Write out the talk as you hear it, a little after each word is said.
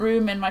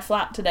room in my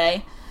flat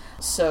today.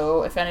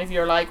 So if any of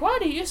you are like, why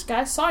do you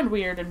guys sound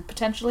weird and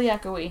potentially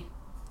echoey?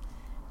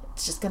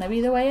 It's just going to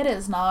be the way it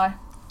is now.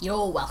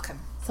 You're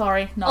welcome.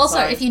 Sorry, not also,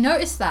 sorry. if you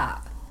notice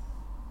that,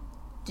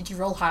 did you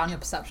roll high on your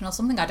perception or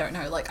something? I don't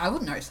know. Like, I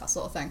wouldn't notice that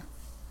sort of thing.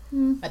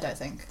 I don't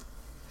think.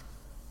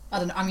 I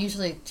don't know. I'm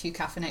usually too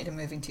caffeinated and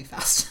moving too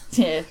fast.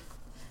 Yeah.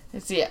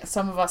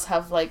 Some of us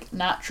have, like,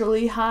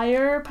 naturally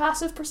higher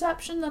passive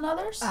perception than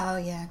others. Oh,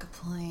 yeah, good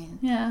point.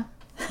 Yeah.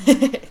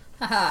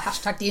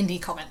 Hashtag D&D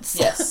comments.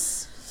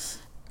 Yes.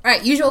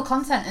 Right, usual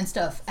content and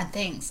stuff and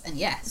things. And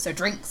yeah, so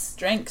drinks.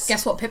 Drinks.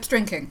 Guess what Pip's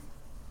drinking?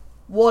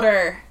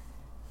 Water.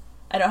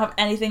 I don't have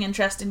anything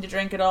interesting to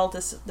drink at all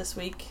this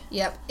week.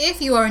 Yep. If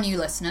you are a new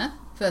listener,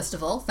 first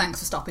of all, thanks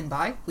for stopping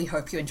by. We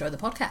hope you enjoy the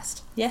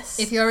podcast. Yes.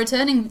 If you're a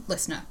returning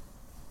listener,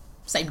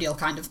 same deal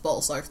kind of, but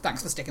also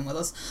thanks for sticking with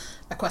us.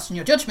 I question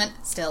your judgment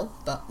still,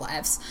 but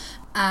whatevs.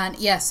 And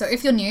yeah, so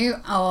if you're new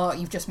or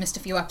you've just missed a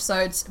few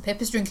episodes,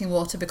 Pip is drinking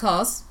water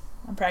because...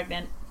 I'm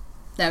pregnant.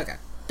 There we go.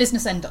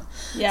 Business end done.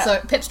 Yeah. So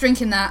Pip's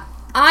drinking that.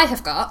 I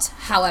have got,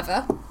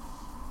 however,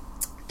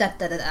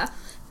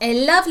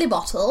 a lovely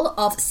bottle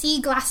of Sea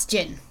Glass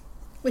Gin,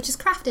 which is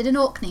crafted in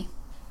Orkney.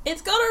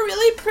 It's got a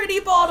really pretty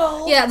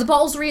bottle. Yeah, the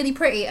bottle's really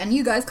pretty, and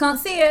you guys can't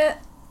see it.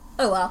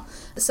 Oh well.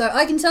 So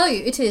I can tell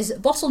you, it is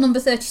bottle number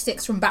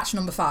 36 from batch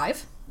number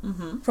 5,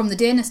 from the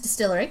Dearness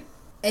Distillery.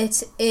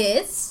 It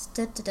is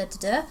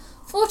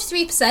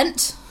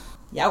 43%.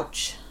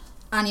 Youch.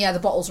 And yeah, the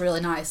bottle's really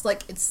nice.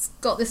 Like, it's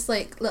got this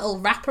like little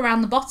wrap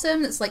around the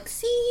bottom that's like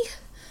sea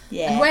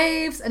and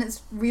waves, and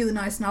it's really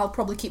nice, and I'll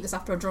probably keep this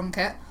after I've drunk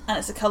it. And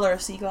it's the colour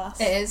of sea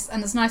glass. It is,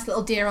 and there's a nice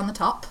little deer on the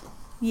top.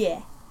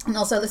 Yeah. And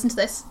also, listen to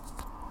this.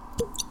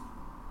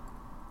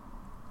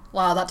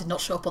 Wow, that did not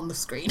show up on the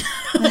screen.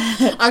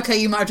 Okay,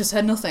 you might have just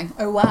heard nothing.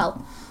 Oh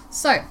well.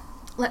 So,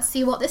 let's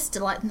see what this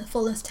delight in the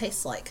fullness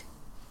tastes like.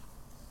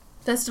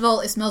 First of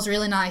all, it smells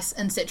really nice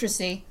and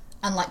citrusy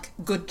and like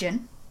good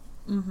gin.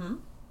 Mm-hmm.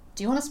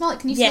 Do you want to smell it?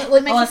 Can you smell it? Will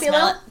it make you feel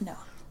smell it? No.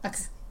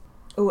 Okay.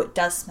 Oh, it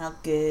does smell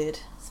good.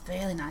 It's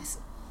really nice.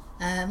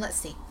 Let's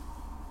see.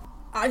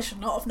 I should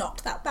not have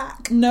knocked that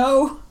back.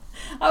 No.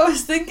 I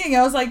was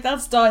like,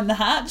 that's down the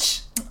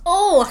hatch.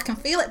 Oh, I can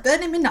feel it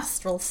burning my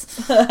nostrils.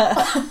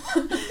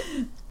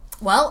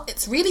 Well,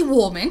 it's really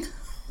warming.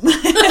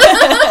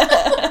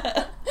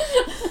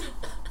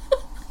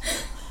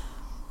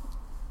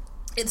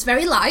 It's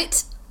very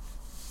light.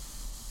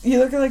 You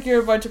look like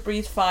you're about to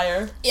breathe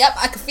fire. Yep,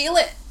 I can feel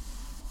it.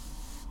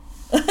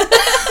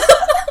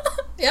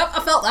 Yep, I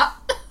felt that.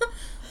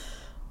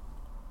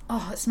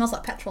 Oh, it smells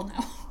like petrol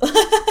now.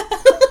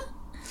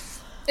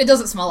 It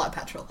doesn't smell like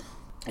petrol.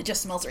 It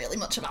just smells really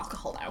much of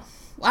alcohol now.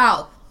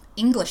 Wow.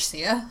 English,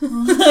 Sia.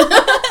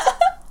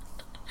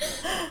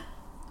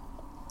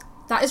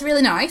 That is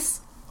really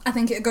nice. I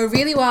think it'd go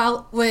really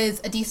well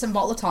with a decent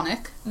bottle of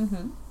tonic.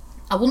 Mm-hmm.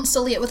 I wouldn't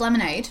sully it with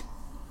lemonade.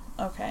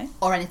 Okay.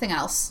 Or anything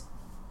else.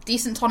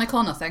 Decent tonic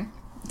or nothing.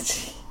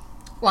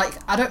 Like,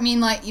 I don't mean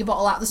like you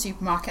bottle out the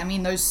supermarket. I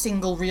mean those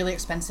single really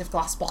expensive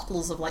glass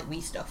bottles of like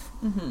wee stuff.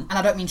 Mm-hmm. And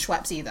I don't mean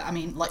Schweppes either. I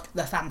mean like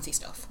the fancy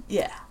stuff.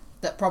 Yeah.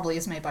 That probably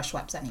is made by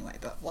Schweppes anyway,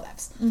 but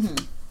whatevs.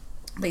 Mm-hmm.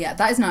 But yeah,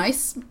 that is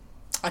nice.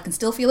 I can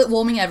still feel it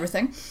warming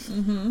everything.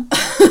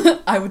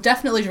 Mm-hmm. I would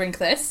definitely drink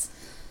this.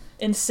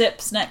 In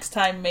sips next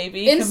time,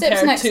 maybe. In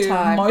sips next to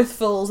time.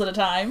 Mouthfuls at a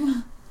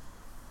time.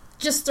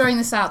 Just throwing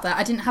this out there,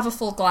 I didn't have a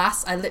full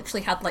glass. I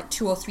literally had like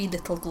 2 or 3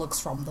 little glugs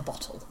from the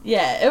bottle.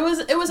 Yeah, it was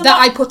a that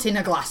I put in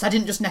a glass. I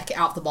didn't just neck it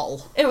out the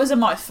bottle. It was a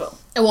mouthful.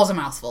 It was a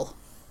mouthful.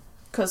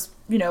 Because,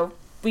 you know,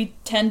 we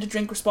tend to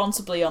drink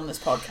responsibly on this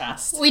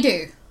podcast. We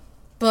do.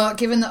 But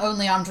given that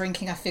only I'm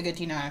drinking, I figured,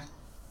 you know...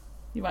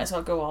 You might as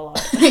well go all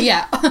out.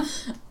 Yeah.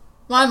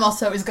 My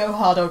motto is go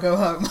hard or go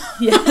home.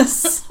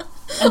 Yes.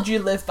 And you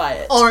live by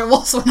it. Or it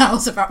was when I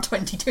was about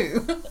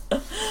 22.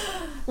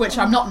 Which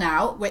I'm not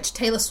now, which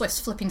Taylor Swift's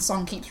flipping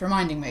song keeps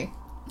reminding me.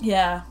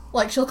 Yeah.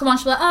 Like, she'll come on,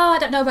 she'll be like, oh, I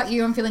don't know about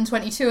you, I'm feeling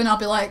 22, and I'll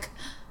be like,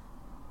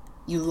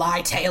 you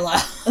lie, Taylor.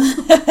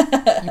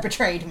 You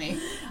betrayed me.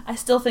 I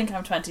still think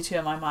I'm 22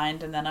 in my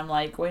mind, and then I'm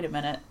like, wait a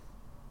minute.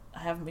 I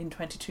haven't been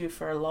 22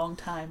 for a long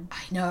time.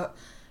 I know.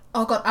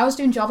 Oh god, I was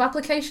doing job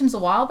applications a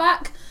while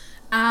back,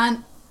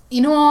 and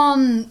you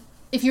know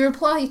if you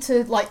apply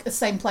to like the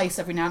same place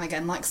every now and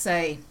again, like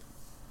say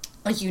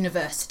a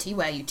university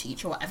where you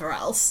teach or whatever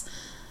else,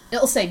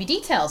 it'll save you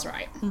details,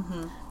 right?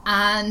 Mm-hmm.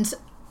 And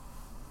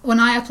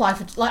when I apply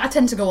for, like, I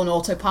tend to go on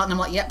autopilot and I'm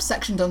like, yep,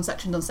 section done,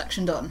 section done,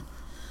 section done.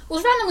 I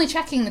was randomly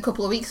checking a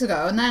couple of weeks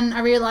ago, and then I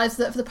realised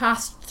that for the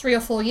past 3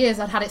 or 4 years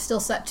I'd had it still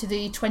set to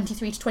the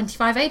 23 to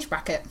 25 age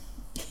bracket.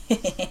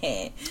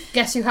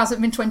 Guess who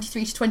hasn't been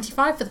 23 to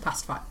 25 for the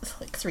past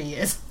 3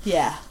 years?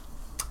 Yeah.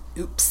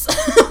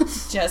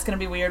 Oops. Yeah, it's going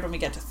to be weird when we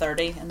get to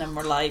 30 and then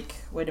we're like,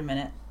 wait a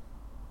minute,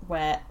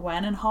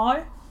 when and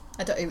how?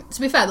 I don't even...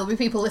 To be fair, there'll be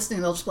people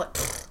listening, they'll just be like,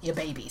 you're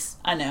babies.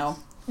 I know.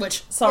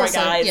 Which, sorry also,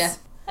 guys. Yeah.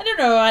 I don't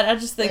know, I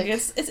just think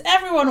it's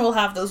everyone will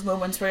have those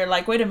moments where you're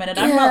like, wait a minute,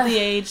 I'm not the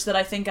age that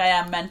I think I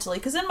am mentally.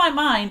 Because in my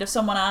mind, if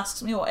someone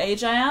asks me what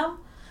age I am,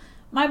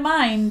 my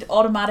mind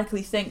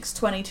automatically thinks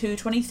 22,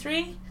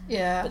 23.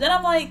 Yeah. But then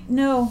I'm like,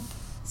 no.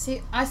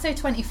 See, I say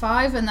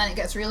 25 and then it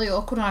gets really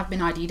awkward when I've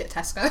been ID'd at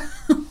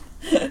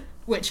Tesco.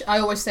 Which I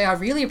always say I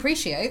really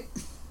appreciate.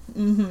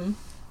 Mm-hmm.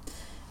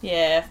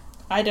 Yeah.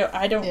 I don't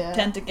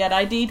tend to get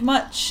ID'd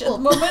much at the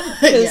moment. Yeah,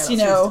 Because, that's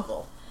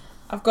reasonable.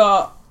 I've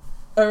got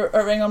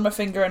a ring on my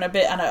finger and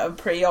a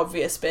pretty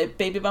obvious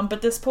baby bump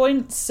at this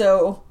point,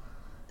 so...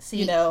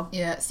 See,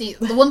 Yeah, see,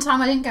 the one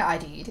time I didn't get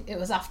ID'd, it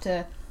was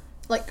after,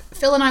 like,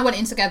 Phil and I went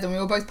in together and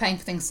we were both paying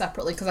for things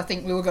separately because I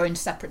think we were going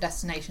to separate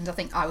destinations. I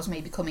think I was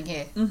maybe coming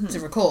here to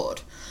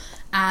record.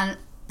 And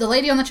the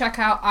lady on the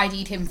checkout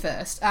ID'd him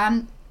first.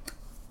 And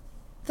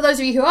for those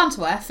of you who aren't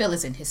aware, Phil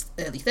is in his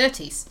early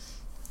 30s.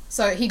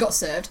 So he got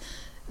served.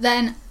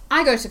 Then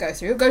I go to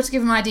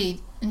give him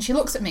ID, and she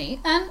looks at me,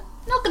 and,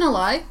 not gonna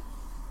lie,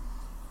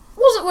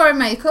 wasn't wearing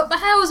makeup, my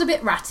hair was a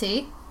bit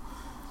ratty.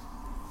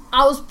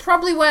 I was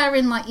probably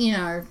wearing, like,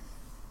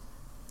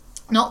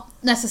 not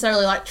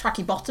necessarily, like,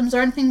 tracky bottoms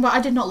or anything, but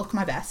I did not look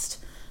my best.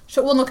 She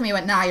took one look at me and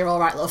went, nah, you're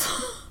alright, love.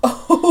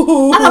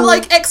 Oh. And I'm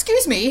like,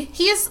 excuse me,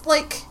 he is,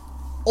 like,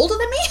 older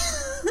than me?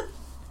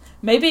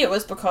 Maybe it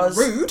was because...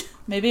 Rude.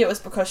 Maybe it was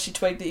because she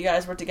twigged that you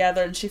guys were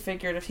together and she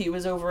figured if he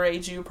was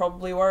overage, you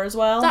probably were as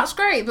well. That's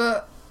great,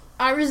 but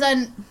I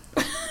resent...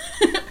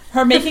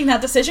 her making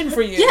that decision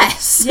for you.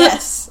 Yes.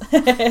 Yes.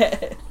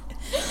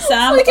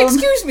 Sam... Like,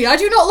 excuse me, I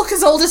do not look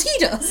as old as he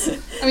does.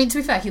 I mean, to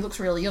be fair, he looks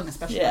really young,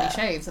 especially when he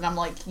shaves, and I'm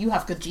like, you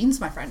have good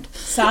genes, my friend.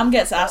 Sam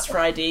gets asked for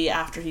ID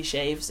after he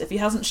shaves. If he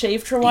hasn't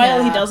shaved for a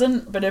while, he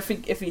doesn't, but if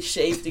he's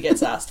shaved, he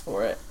gets asked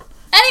for it.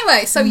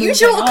 Anyway, so Moving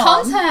usual on.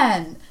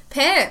 content.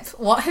 Pip,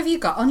 what have you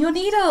got on your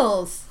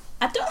needles?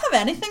 I don't have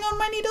anything on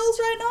my needles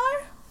right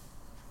now.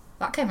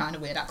 That came out in a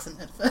weird accent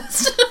at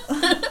first.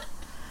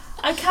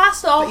 I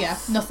cast off... But yeah,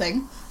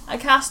 nothing. I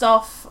cast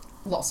off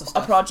Lots of a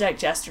stuff.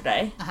 project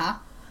yesterday. Uh-huh.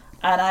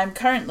 And I'm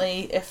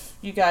currently, if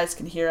you guys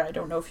can hear it, I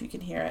don't know if you can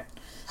hear it.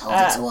 Hold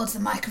it towards the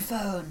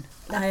microphone.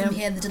 Let I them am-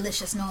 hear the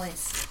delicious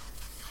noise.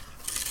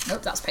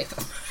 Nope, that's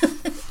paper.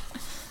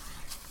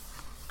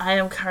 I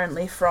am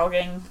currently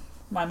frogging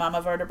my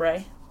mama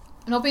vertebrae.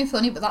 I'm not being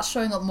funny, but that's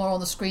showing up more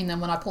on the screen than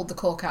when I pulled the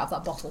cork out of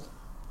that bottle.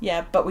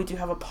 Yeah, but we do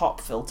have a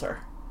pop filter.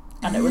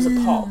 And it was a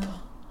pop.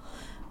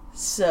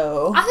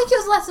 So... I think it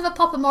was less of a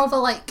pop and more of a,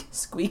 like...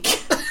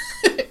 Squeak.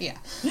 Yeah.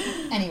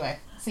 Anyway,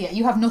 so yeah,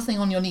 you have nothing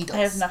on your needles.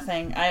 I have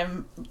nothing. I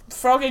am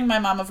frogging my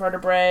mama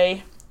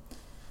vertebrae.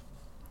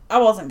 I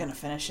wasn't going to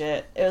finish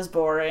it. It was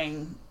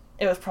boring.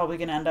 It was probably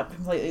going to end up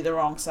completely the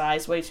wrong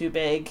size, way too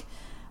big.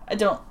 I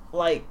don't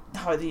like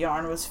how the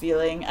yarn was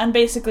feeling. And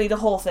basically the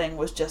whole thing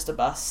was just a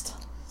bust.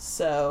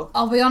 So...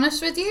 I'll be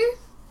honest with you,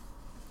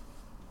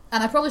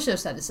 and I probably should have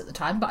said this at the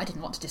time, but I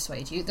didn't want to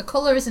dissuade you. The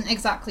colour isn't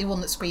exactly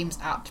one that screams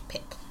out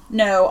Pip.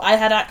 No, I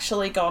had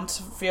actually gone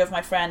to a few of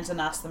my friends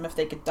and asked them if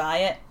they could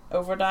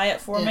over dye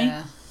it for me.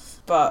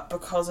 But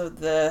because of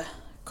the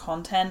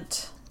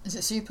content... Is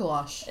it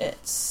superwash?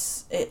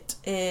 It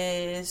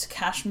is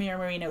cashmere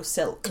merino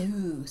silk.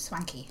 Ooh,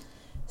 swanky.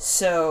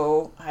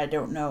 So I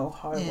don't know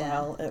how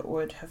well it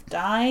would have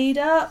dyed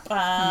up,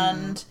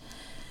 and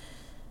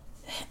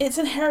it's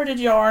inherited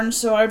yarn,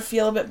 so I would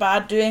feel a bit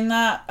bad doing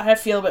that. I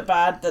feel a bit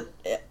bad that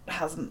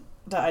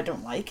I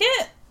don't like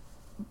it,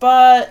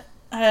 but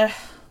I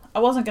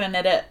wasn't going to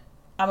knit it.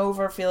 I'm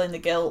over feeling the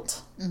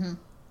guilt. Mm-hmm.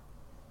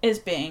 It's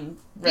being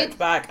ripped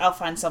back. I'll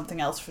find something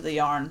else for the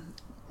yarn.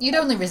 You'd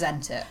only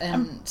resent it,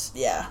 and...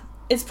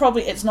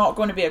 It's not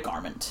going to be a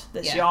garment.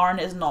 This yarn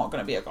is not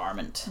going to be a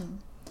garment.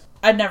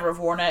 I'd never have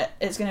worn it.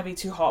 It's going to be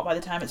too hot by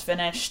the time it's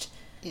finished.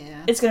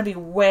 Yeah. It's going to be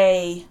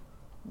way,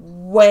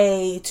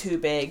 way too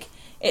big.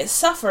 It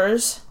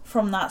suffers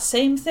from that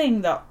same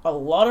thing that a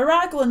lot of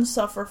raglans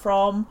suffer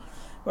from,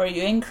 where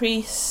you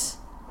increase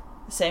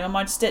the same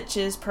amount of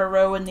stitches per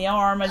row in the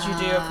arm as you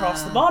do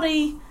across the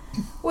body,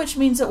 which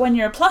means that when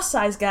you're a plus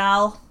size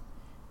gal,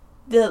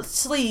 the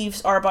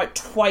sleeves are about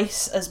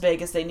twice as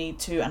big as they need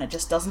to, and it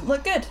just doesn't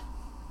look good.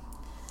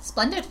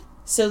 Splendid.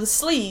 So the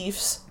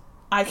sleeves,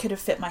 I could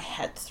have fit my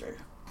head through.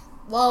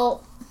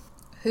 Well,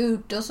 who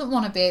doesn't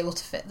want to be able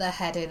to fit their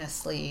head in a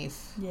sleeve?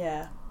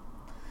 Yeah.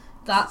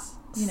 That's...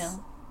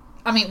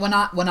 I mean, when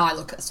I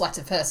look at a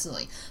sweater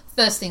personally,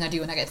 first thing I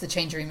do when I get to the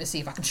change room is see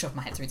if I can shove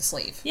my head through the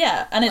sleeve.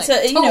 Yeah, and it's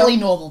like, totally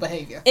normal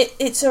behaviour.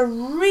 It's a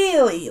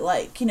really,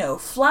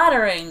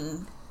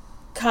 flattering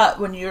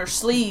cut when your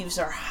sleeves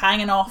are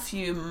hanging off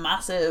you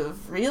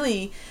massive.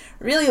 Really,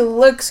 really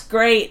looks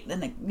great,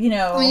 and I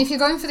mean, if you're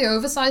going for the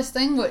oversized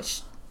thing,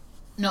 which,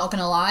 not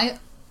gonna lie,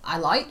 I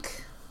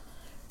like.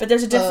 But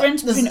there's a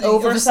difference between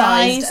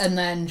oversized and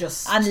then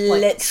just and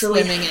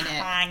literally swimming in it,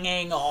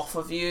 hanging off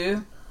of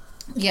you.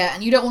 Yeah,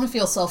 and you don't want to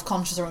feel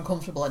self-conscious or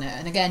uncomfortable in it,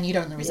 and again, you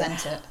don't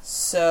resent it.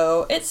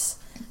 So it's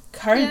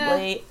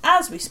currently,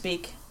 as we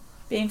speak,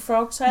 being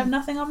frogged, so I have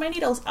nothing on my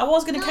needles. I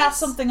was going to cast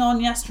something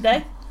on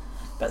yesterday,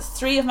 but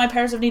 3 of my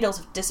pairs of needles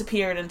have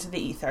disappeared into the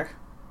ether.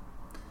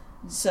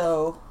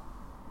 So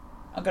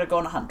I'm going to go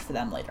on a hunt for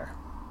them later.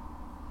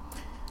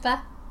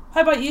 Fair.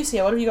 How about you,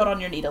 Sia? What have you got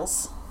on your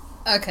needles?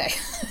 Okay.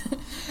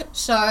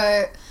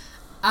 So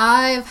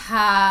I've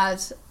had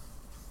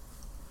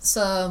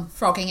some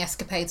frogging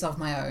escapades of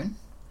my own.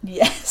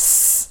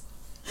 Yes.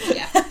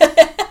 Yeah.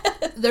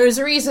 There is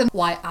a reason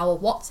why our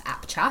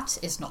WhatsApp chat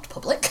is not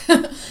public.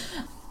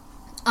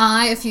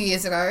 I, a few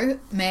years ago,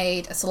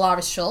 made a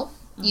Solaris shawl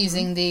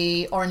using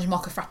the Orange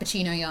Mocha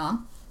Frappuccino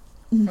yarn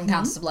from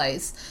Countess of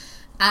Blaze.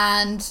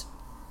 And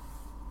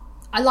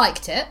I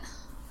liked it.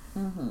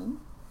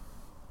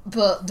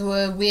 But there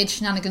were weird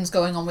shenanigans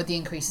going on with the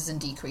increases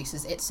and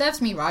decreases. It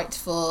serves me right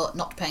for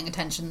not paying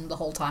attention the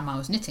whole time I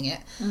was knitting it.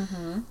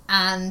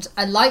 And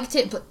I liked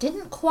it, but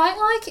didn't quite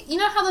like it. You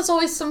know how there's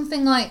always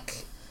something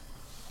like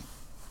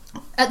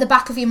at the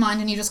back of your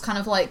mind and you just kind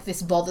of like,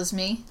 this bothers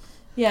me?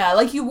 Yeah,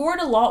 like you wore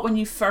it a lot when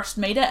you first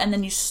made it and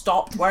then you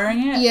stopped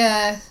wearing it.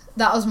 Yeah,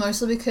 that was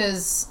mostly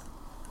because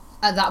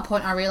at that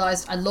point I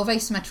realised I love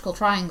asymmetrical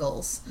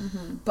triangles,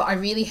 but I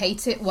really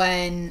hate it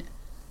when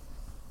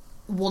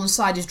one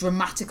side is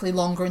dramatically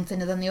longer and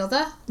thinner than the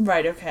other.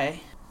 Right,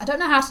 okay. I don't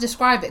know how to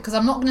describe it, because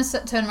I'm not going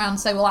to turn around and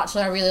say, well,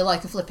 actually, I really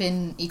like a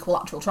flipping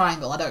equilateral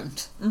triangle. I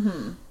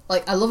don't.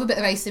 Like, I love a bit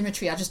of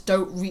asymmetry, I just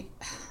don't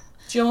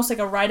Do you almost like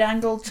a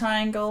right-angled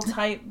triangle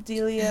type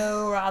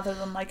dealio rather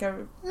than like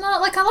a... No,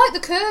 like, I like the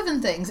curve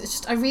and things. It's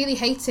just, I really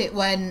hate it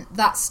when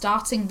that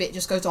starting bit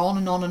just goes on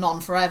and on and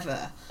on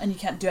forever. And you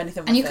can't do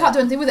anything with it. And you can't do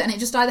anything with it, and it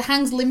just either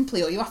hangs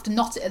limply or you have to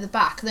knot it at the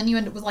back. Then you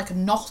end up with, like, a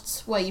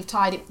knot where you've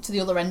tied it to the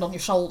other end on your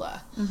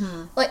shoulder.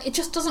 Like, it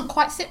just doesn't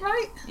quite sit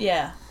right.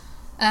 Yeah.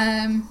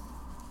 And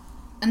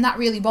that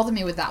really bothered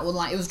me with that one.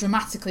 Like, it was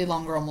dramatically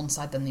longer on one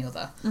side than the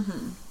other.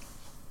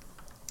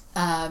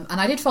 And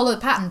I did follow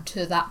the pattern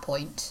to that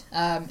point.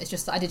 It's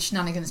just that I did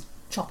shenanigans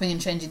chopping and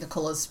changing the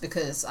colours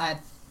because I had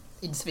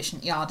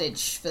insufficient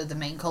yardage for the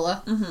main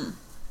colour.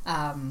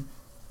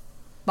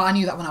 But I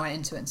knew that when I went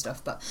into it and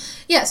stuff. But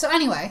yeah, so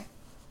anyway,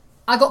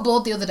 I got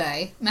bored the other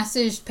day,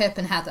 messaged Pip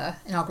and Heather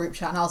in our group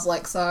chat, and I was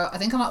like, so I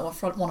think I might want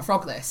to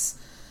frog this.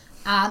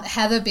 And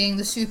Heather, being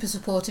the super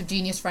supportive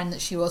genius friend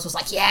that she was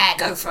like, yeah,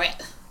 go for it.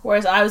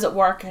 Whereas I was at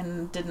work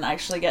and didn't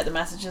actually get the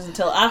messages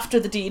until after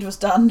the deed was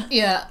done.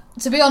 Yeah,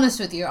 to be honest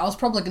with you, I was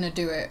probably going to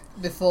do it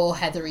before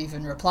Heather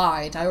even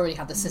replied. I already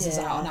had the scissors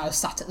out and I was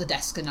sat at the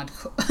desk and and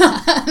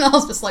I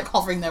was just like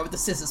hovering there with the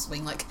scissors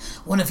swing, like,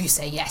 one of you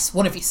say yes,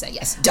 one of you say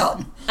yes,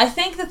 done. I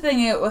think the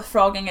thing with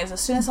frogging is as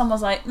soon as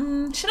someone's like,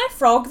 should I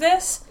frog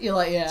this? You're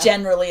like, yeah.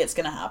 Generally it's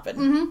going to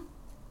happen.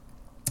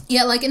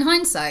 Yeah, like in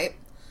hindsight,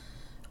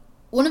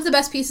 one of the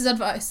best pieces of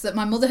advice that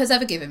my mother has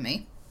ever given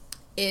me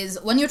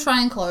is when you're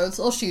trying clothes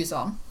or shoes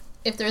on,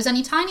 if there is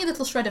any tiny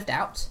little shred of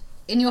doubt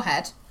in your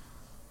head,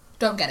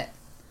 don't get it.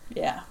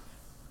 Yeah.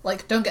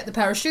 Like, don't get the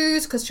pair of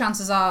shoes, because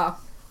chances are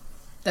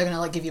they're going to,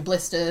 like, give you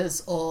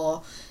blisters,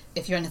 or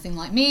if you're anything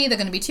like me, they're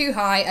going to be too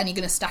high, and you're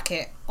going to stack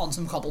it on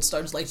some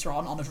cobblestones later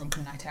on a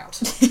drunken night out.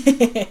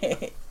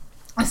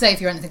 I say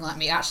if you're anything like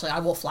me, actually, I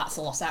wore flats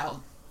a lot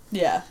out.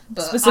 Yeah,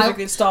 but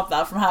specifically to stop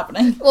that from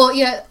happening. Well,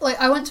 yeah, like,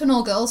 I went to an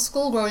all-girls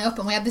school growing up,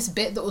 and we had this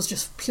bit that was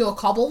just pure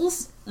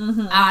cobbles,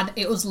 and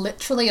it was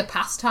literally a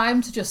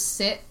pastime to just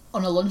sit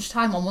on a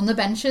lunchtime on one of the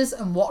benches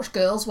and watch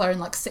girls wearing,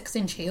 like,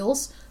 6-inch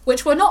heels,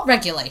 which were not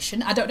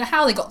regulation. I don't know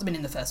how they got them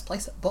in the first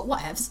place, but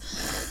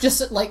whatevs.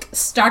 Just, like,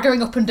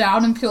 staggering up and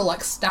down and pure,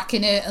 like,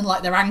 stacking it, and,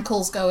 like, their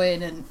ankles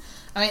going, and,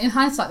 I mean, in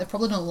hindsight, they've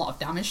probably done a lot of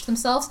damage to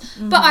themselves,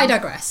 but I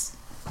digress.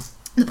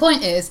 The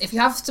point is, if you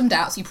have some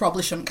doubts, you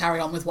probably shouldn't carry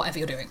on with whatever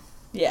you're doing.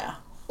 Yeah.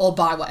 Or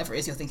buy whatever it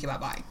is you're thinking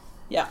about buying.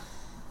 Yeah.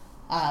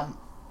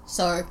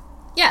 So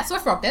I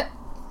frogged it.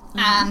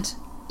 And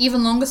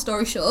even longer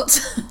story short,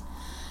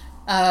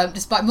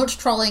 despite much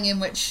trolling in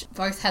which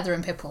both Heather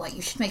and Pip were like,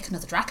 you should make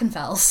another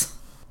Drakenfels.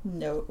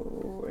 No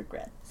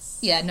regrets.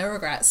 Yeah, no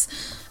regrets.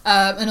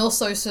 And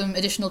also some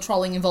additional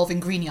trolling involving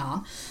green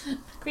yarn.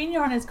 Green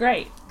yarn is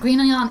great. Green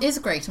yarn is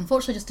great.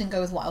 Unfortunately, just didn't go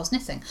with what I was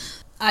knitting.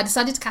 I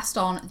decided to cast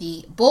on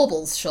the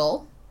Baubles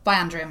shawl by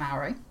Andrea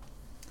Mowry.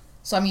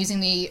 So I'm using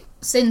the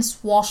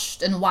since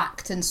washed and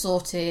whacked and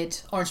sorted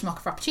Orange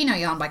Mocha Frappuccino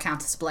yarn by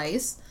Countess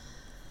Blaze,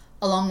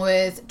 along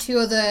with 2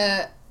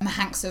 other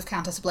hanks of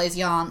Countess Blaze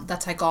yarn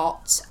that I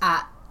got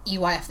at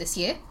EYF this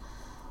year.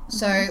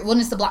 So one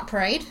is the Black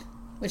Parade,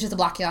 which is the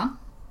black yarn,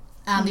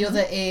 and the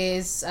other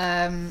is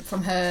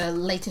from her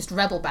latest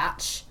Rebel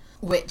batch,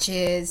 which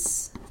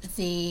is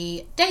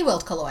the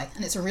Dayworld colourway,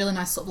 and it's a really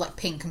nice sort of like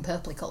pink and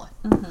purpley colour.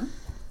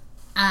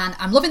 And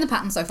I'm loving the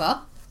pattern so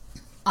far.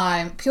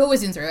 I'm pure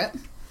whizzing through it.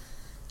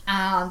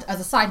 And as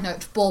a side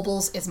note,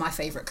 baubles is my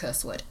favourite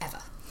curse word ever.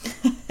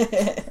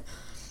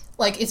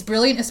 Like, it's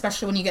brilliant,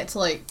 especially when you get to,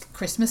 like,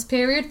 Christmas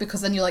period,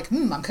 because then you're like,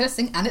 I'm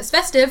cursing, and it's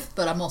festive,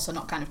 but I'm also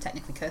not kind of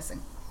technically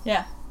cursing.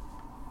 Yeah.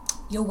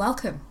 You're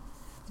welcome.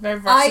 Very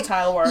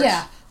versatile word.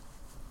 Yeah.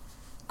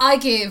 I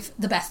give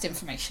the best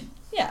information.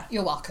 Yeah.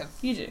 You're welcome.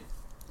 You do.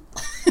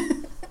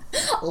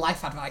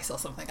 Life advice or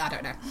something, I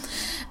don't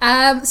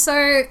know.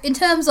 So in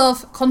terms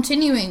of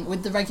continuing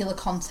with the regular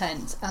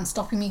content and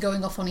stopping me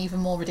going off on even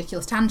more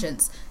ridiculous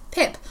tangents,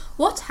 Pip,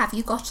 what have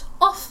you got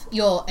off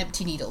your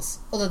empty needles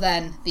other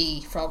than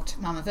the frogged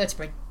mammoth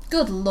vertebrae?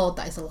 Good lord,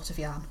 that is a lot of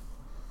yarn.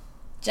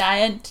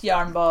 giant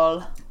yarn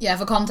ball. Yeah,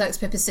 for context,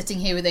 Pip is sitting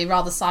here with a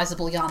rather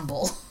sizable yarn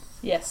ball.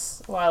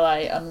 Yes, while I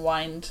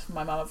unwind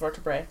my mama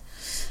vertebrae.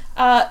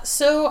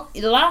 So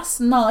last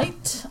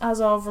night,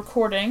 as of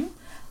recording,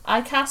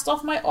 I cast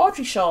off my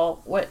Audrey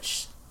shawl,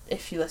 which,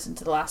 if you listened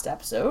to the last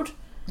episode,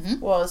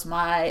 was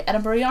my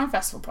Edinburgh Yarn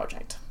Festival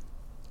project.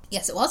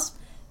 Yes, it was.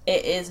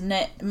 It is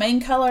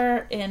main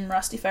colour in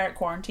Rusty Ferret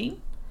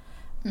Quarantine,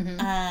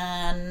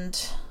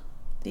 and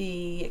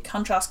the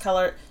contrast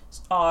colours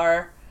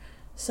are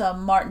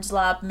some Martin's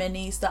Lab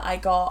minis that I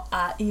got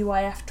at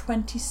EYF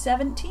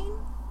 2017.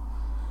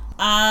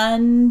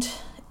 And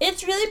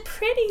it's really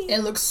pretty.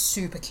 It looks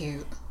super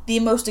cute. The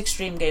most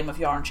extreme game of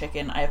Yarn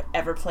Chicken I've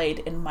ever played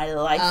in my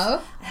life.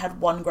 Oh? I had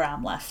 1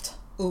 gram left.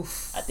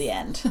 Oof. At the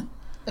end.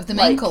 Of the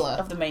main colour?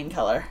 Of the main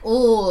colour.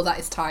 Oh, that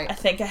is tight. I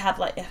think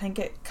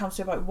it comes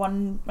to about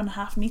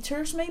 1.5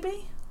 meters,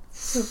 maybe?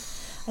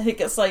 I think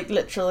it's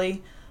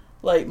literally,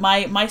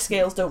 my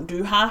scales don't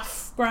do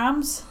half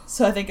grams,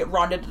 so I think it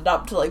rounded it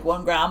up to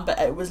 1 gram, but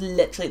it was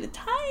literally the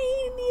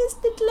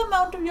tiniest little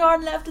amount of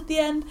yarn left at the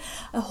end.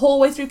 The whole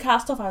way through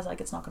cast off, I was like,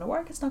 it's not going to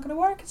work, it's not going to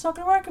work, it's not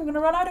going to work, I'm going to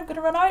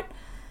run out.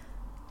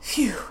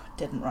 Phew,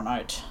 didn't run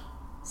out.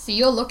 See,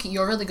 you're lucky,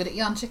 you're really good at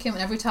Yarn Chicken,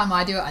 and every time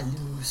I do it, I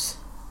lose.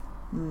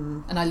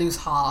 And I lose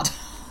hard.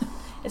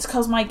 It's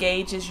because my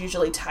gauge is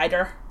usually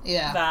tighter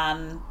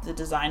than the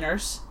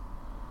designers.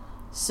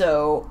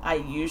 So I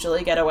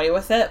usually get away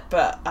with it,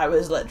 but I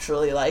was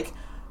literally like,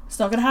 it's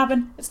not going to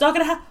happen. It's not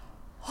going to happen.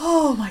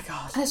 Oh my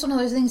god. And it's one of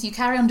those things, you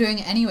carry on doing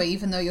it anyway,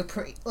 even though you're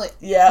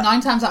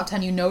 9 times out of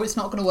 10 you know it's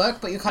not going to work,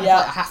 but you're kind of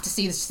I have to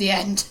see this to the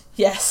end.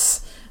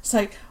 Yes. It's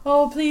like,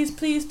 oh, please,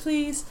 please,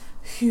 please.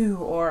 Phew,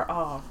 or,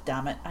 oh,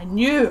 damn it. I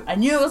knew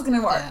it was going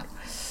to work. Yeah.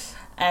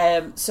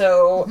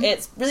 So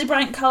it's really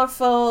bright and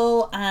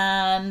colourful,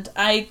 and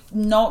I'm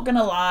not going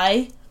to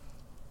lie.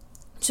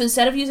 So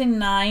instead of using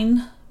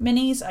 9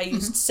 minis, I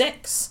used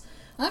 6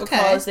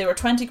 because they were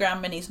 20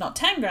 gram minis, not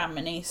 10 gram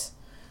minis.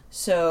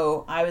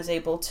 So I was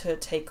able to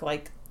take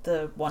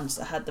the ones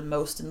that had the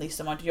most and least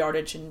amount of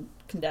yardage and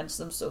condense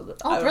them so that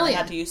I only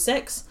had to use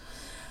 6.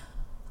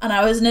 And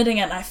I was knitting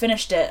it and I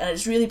finished it and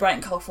it's really bright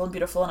and colourful and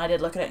beautiful, and I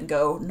did look at it and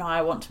go, now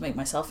I want to make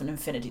myself an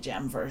Infinity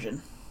Gem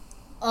version.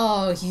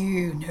 Oh,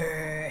 you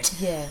nerd.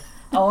 Yeah.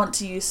 I want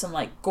to use some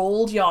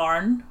gold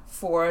yarn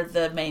for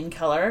the main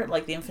colour,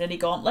 the Infinity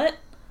Gauntlet.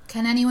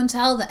 Can anyone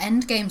tell the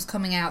Endgame's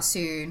coming out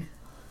soon?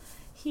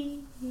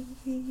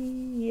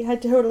 I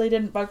totally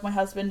didn't bug my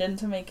husband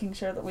into making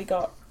sure that we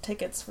got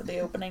tickets for the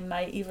opening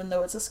night, even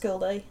though it's a school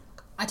day.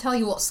 I tell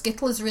you what,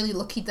 Skittle is really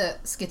lucky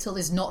that Skittle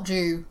is not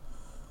due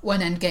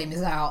when Endgame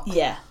is out.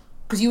 Yeah.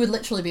 Because you would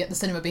literally be at the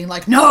cinema being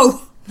like,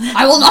 no!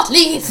 I will not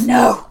leave!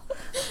 No!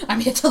 I'm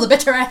here till the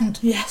bitter end.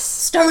 Yes.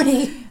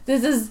 Stony!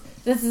 This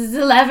is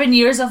 11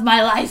 years of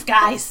my life,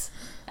 guys.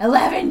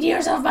 11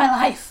 years of my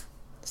life.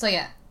 So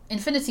yeah,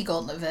 Infinity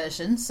Gauntlet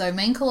version. So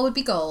main colour would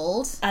be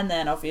gold. And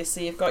then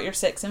obviously you've got your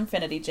 6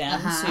 Infinity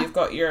Gems. So you've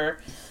got your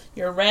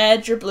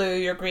red, your blue,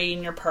 your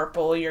green, your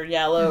purple, your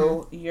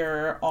yellow,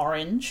 your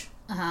orange.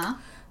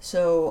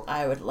 So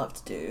I would love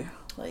to do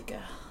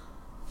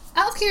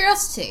Out of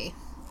curiosity,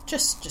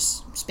 just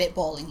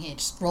spitballing here,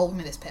 just roll with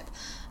me this, Pip.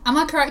 Am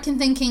I correct in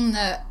thinking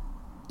that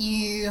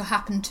you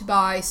happened to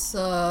buy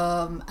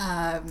some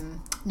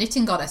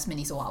Knitting Goddess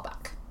minis a while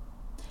back?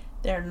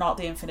 They're not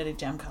the Infinity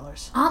Gem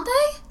colours. Aren't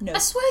they? No. I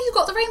swear you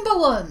got the rainbow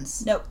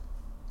ones. Nope.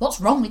 What's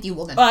wrong with you,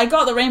 woman? Well, I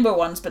got the rainbow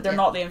ones, but they're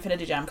not the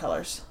Infinity Gem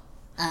colours.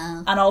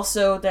 And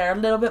also they're a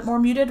little bit more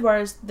muted,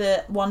 whereas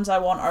the ones I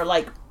want are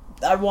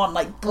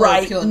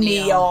bright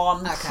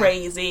neon,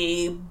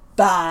 crazy,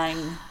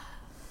 bang.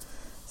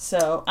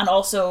 So, and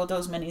also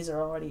those minis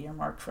are already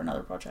earmarked for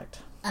another project.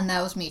 And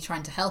that was me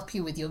trying to help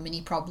you with your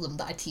mini problem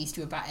that I teased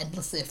you about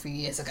endlessly a few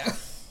years ago.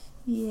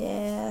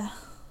 Yeah.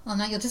 Well,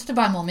 now you'll just have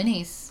to buy more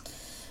minis.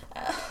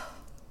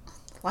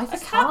 Life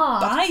is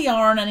hard. I can't buy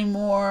yarn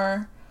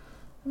anymore.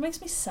 It makes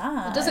me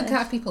sad. It doesn't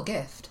count if people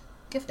gift.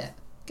 Gift it.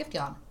 Gift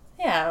yarn.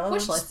 Yeah, I'll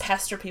Wish just list.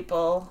 Pester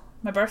people.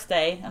 My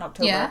birthday in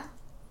October. Yeah.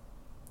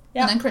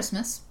 Yeah. And then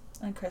Christmas.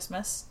 And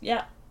Christmas.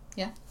 Yeah.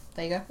 Yeah.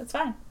 There you go. It's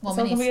fine. More It's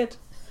all minis. gonna be good.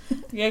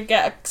 You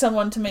get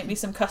someone to make me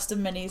some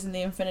custom minis in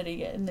the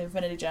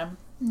Infinity Gem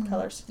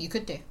colours. You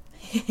could do.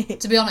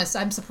 To be honest,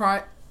 I'm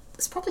surprised.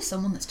 There's probably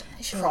someone that's done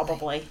it.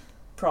 Surely.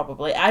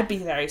 Probably. I'd be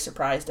very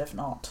surprised if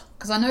not.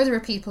 Because I know there are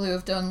people who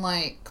have done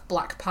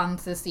Black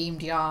Panther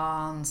themed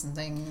yarns and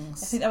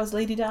things. I think that was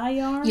Lady Di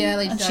yarn. Yeah,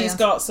 Lady Di. And she's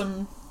got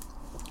some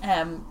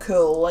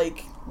cool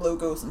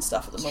logos and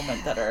stuff at the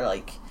moment that are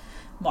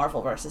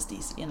Marvel versus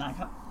DC and that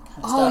kind of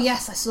stuff. Oh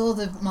yes, I saw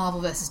the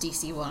Marvel vs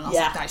DC one and I was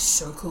like, that's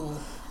so cool.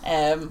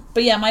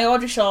 But yeah, my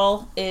Audrey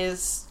shawl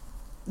is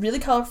really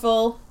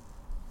colourful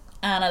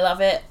and I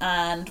love it,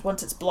 and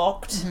once it's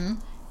blocked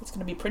it's going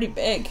to be pretty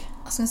big.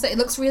 I was going to say, it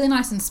looks really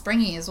nice and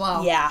springy as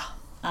well. Yeah,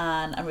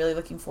 and I'm really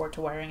looking forward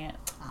to wearing it.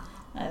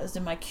 It was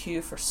in my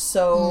queue for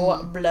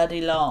so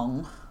bloody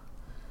long,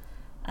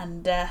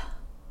 and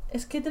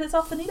it's good that it's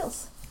off the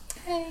needles.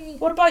 Hey.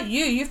 What about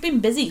you? You've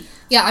been busy.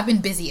 Yeah, I've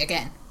been busy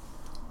again.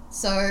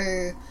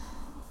 So,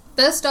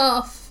 first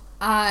off,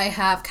 I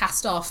have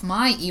cast off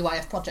my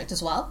EYF project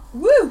as well.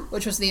 Woo!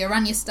 Which was the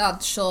Aranya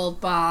Stad shawl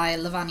by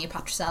Lavania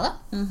Patricella,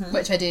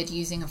 which I did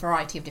using a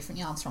variety of different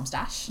yarns from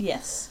Stash.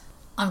 Yes.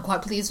 I'm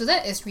quite pleased with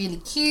it. It's really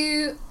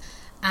cute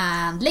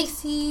and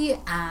lacy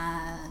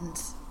and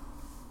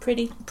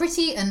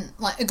Pretty. And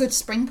like a good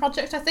spring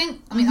project, I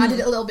think. I mean, I did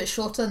it a little bit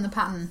shorter than the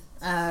pattern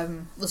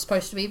was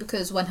supposed to be,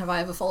 because when have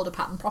I ever followed a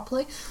pattern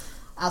properly,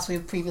 as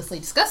we've previously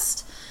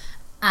discussed.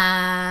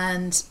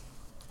 And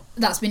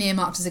that's been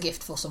earmarked as a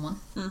gift for someone.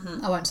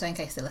 I won't say in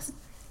case they listen.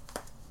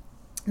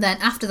 Then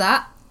after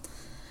that,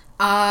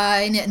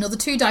 I knit another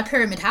 2 dye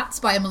pyramid hats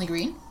by Emily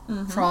Green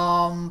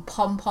from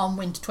Pom Pom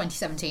Winter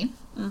 2017.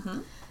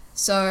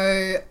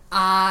 So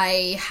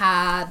I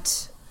had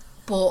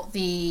bought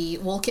the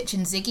Wall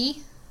Kitchen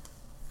Ziggy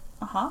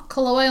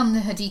colourway on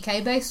her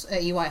DK base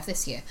at EYF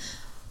this year.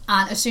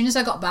 And as soon as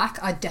I got back,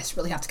 I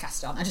desperately had to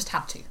cast it on. I just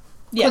had to.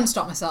 Couldn't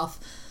stop myself.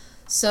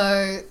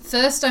 So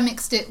first I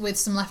mixed it with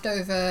some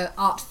leftover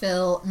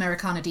Artfill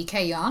Americana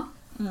DK yarn.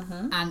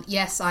 And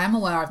yes, I am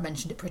aware I've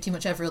mentioned it pretty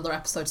much every other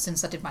episode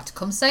since I did my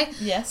Tecumseh.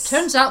 Yes.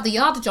 Turns out the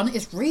yardage on it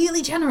is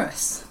really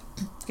generous.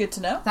 Good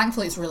to know.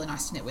 Thankfully, it's really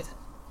nice to knit with.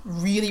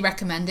 Really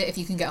recommend it if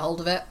you can get hold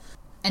of it.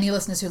 Any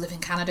listeners who live in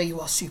Canada, you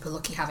are super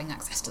lucky having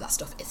access to that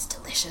stuff. It's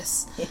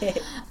delicious.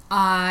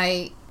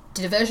 I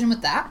did a version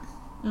with that.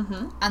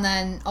 And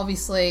then,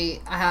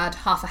 obviously, I had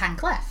half a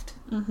hank left.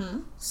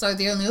 So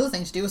the only other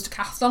thing to do was to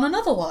cast on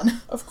another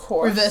one. Of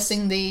course.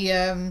 Reversing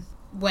the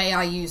way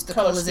I used the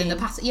colours in the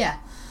pattern. Yeah.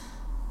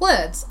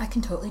 Words. I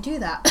can totally do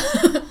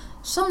that.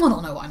 Someone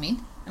will know what I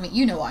mean. I mean,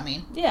 you know what I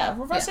mean. Yeah,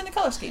 reversing the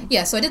colour scheme.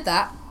 Yeah, so I did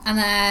that. And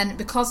then,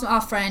 because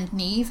our friend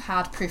Neve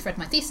had proofread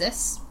my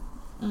thesis,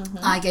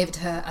 I gave it to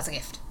her as a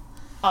gift.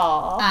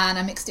 Aww. And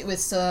I mixed it with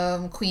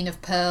some Queen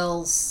of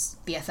Pearls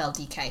BFL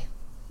DK.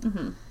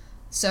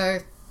 So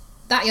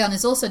that yarn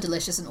is also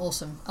delicious and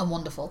awesome and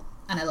wonderful,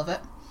 and I love it.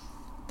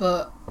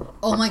 But,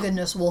 oh my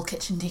goodness, Wall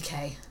Kitchen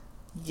DK.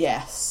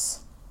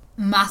 Yes.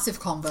 Massive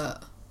convert.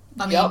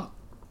 I mean,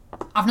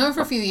 I've known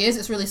for a few years,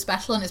 it's really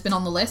special and it's been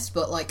on the list,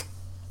 but like,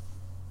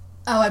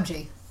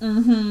 OMG.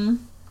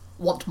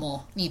 Want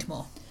more. Need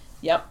more.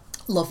 Yep.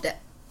 Loved it.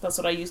 That's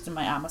what I used in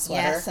my Amma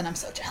sweater. Yes, and I'm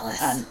so jealous.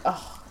 And,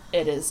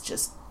 it is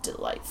just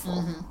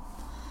delightful.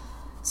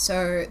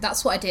 So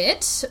that's what I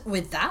did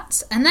with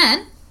that. And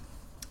then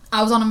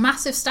I was on a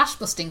massive stash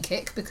busting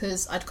kick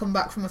because I'd come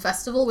back from a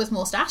festival with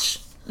more stash.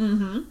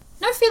 No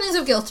feelings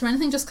of guilt or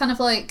anything, just kind of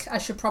like I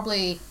should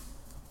probably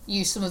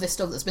use some of this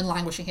stuff that's been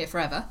languishing here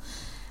forever.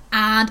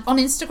 And on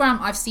Instagram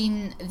I've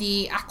seen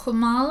the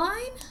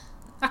Aquamarine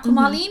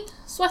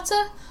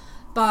sweater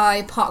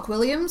by Park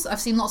Williams. I've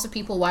seen lots of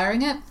people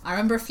wearing it. I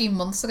remember a few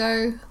months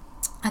ago,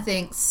 I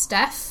think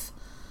Steph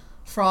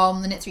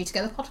from the Knit 3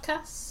 Together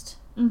podcast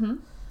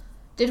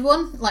did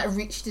one. Like,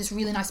 reached this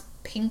really nice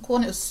pink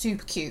one. It was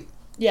super cute.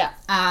 Yeah.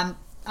 And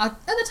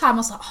at the time I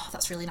was like, oh,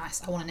 that's really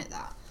nice. I want to knit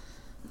that.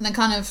 And then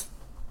kind of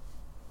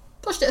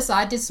pushed it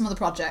aside, did some other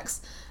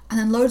projects, and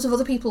then loads of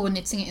other people were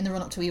knitting it in the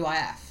run-up to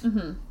EYF.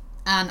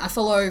 And I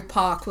follow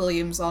Park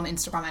Williams on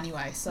Instagram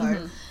anyway, so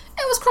it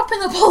was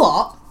cropping up a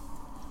lot.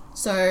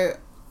 So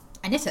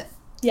I knit it.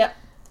 Yep.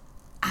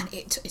 And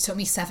it took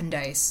me 7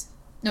 days.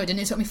 No, it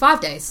didn't. It took me 5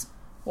 days.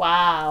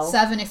 Wow.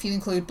 7 if you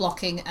include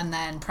blocking and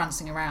then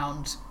prancing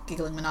around,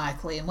 giggling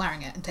maniacally and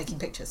wearing it and taking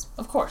pictures.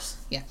 Of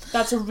course. Yeah.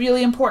 That's a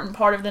really important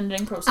part of the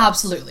knitting process.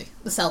 Absolutely.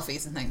 The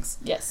selfies and things.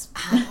 Yes.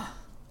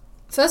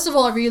 First of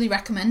all, I really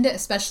recommend it,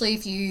 especially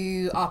if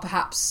you are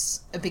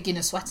perhaps a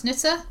beginner sweater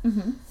knitter.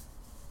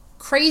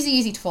 Crazy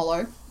easy to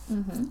follow.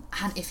 And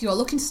if you're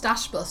looking to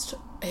stash bust,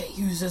 it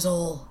uses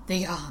all the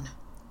yarn.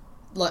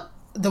 Like,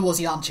 there was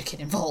yarn chicken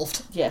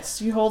involved.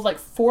 Yes, you hold like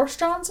 4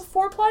 strands of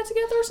 4-ply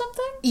together or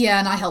something? Yeah,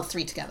 and I held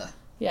 3 together.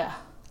 Yeah.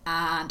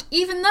 And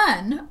even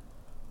then,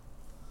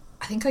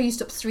 I think I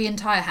used up 3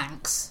 entire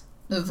hanks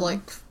of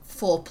like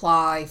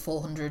 4-ply,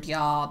 400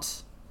 yard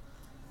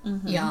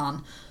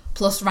yarn,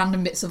 plus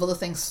random bits of other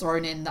things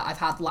thrown in that I've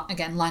had,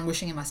 again,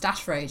 languishing in my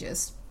stash for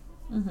ages.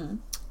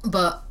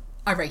 But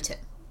I rate it.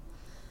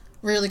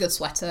 Really good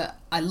sweater.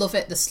 I love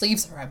it. The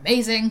sleeves are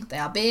amazing. They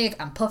are big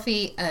and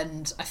puffy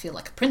and I feel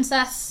like a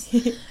princess.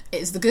 It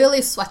is the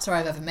girliest sweater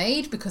I've ever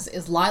made because it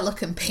is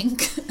lilac and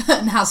pink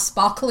and has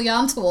sparkle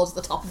yarn towards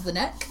the top of the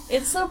neck.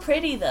 It's so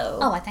pretty though.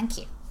 Oh, I thank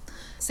you.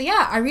 So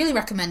yeah, I really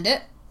recommend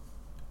it.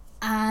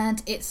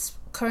 And it's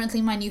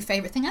currently my new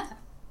favourite thing ever.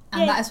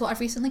 And that is what I've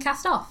recently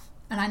cast off.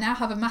 And I now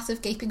have a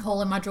massive gaping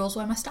hole in my drawers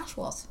where my stash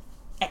was.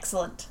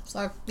 Excellent.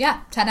 So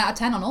yeah, 10 out of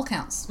 10 on all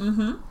counts.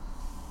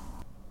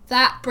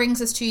 That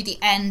brings us to the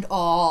end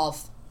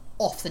of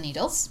Off the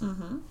Needles,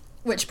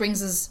 which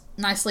brings us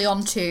nicely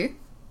on to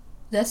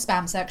the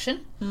spam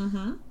section.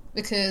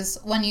 Because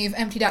when you've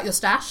emptied out your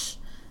stash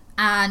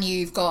and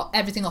you've got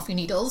everything off your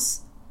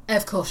needles,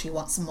 of course you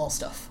want some more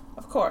stuff.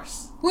 Of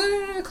course.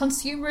 Woo!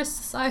 Consumerist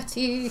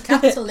society,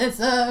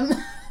 capitalism.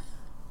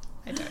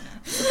 I don't know.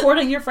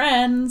 Supporting your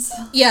friends.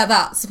 Yeah,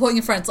 that. Supporting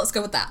your friends. Let's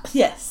go with that.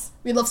 Yes.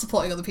 We love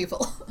supporting other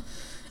people.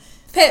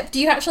 Pip, do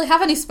you actually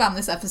have any spam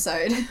this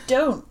episode? I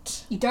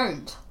don't. You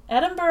don't?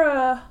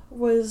 Edinburgh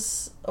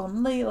was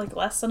only like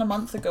less than a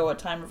month ago at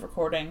time of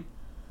recording.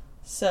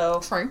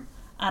 So True.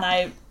 And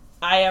I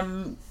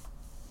am...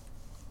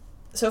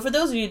 So for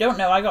those of you who don't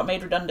know, I got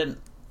made redundant.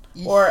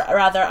 Or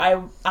rather,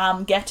 I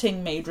am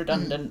getting made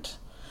redundant.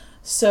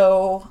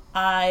 So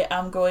I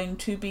am going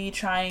to be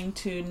trying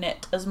to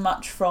knit as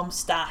much from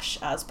stash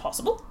as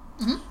possible.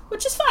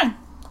 Which is fine.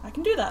 I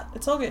can do that.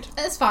 It's all good.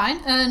 It's fine.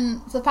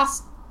 And for the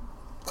past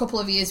couple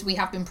of years, we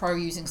have been pro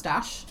using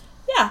stash.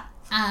 Yeah.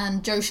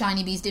 And Joe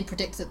Shiny Bees did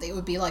predict that it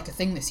would be like a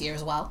thing this year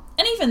as well.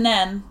 And even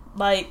then,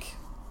 like...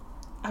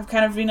 I've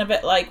kind of been a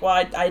bit like,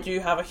 well, I do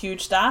have a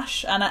huge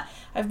stash, and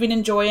I've been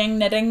enjoying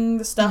knitting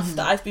the stuff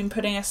that I've been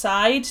putting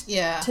aside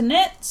to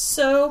knit,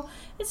 so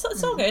it's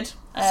all good.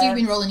 So you've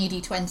been rolling your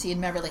D20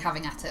 and merrily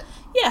having at it.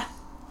 Yeah.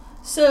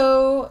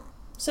 So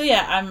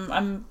yeah,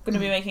 I'm going to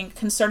be making a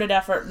concerted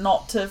effort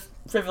not to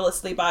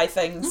frivolously buy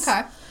things.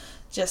 Okay.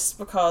 Just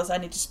because I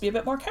need to just be a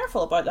bit more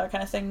careful about that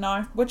kind of thing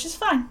now, which is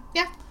fine.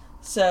 Yeah.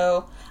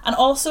 So, and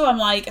also I'm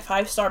like, if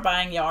I start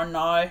buying yarn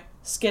now,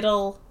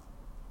 Skittle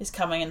is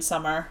coming in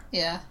summer.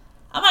 Yeah.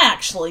 Am I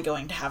actually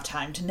going to have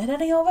time to knit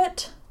any of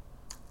it?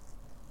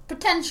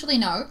 Potentially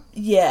no.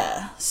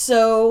 Yeah.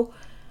 So,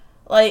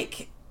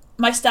 like,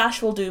 my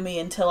stash will do me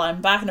until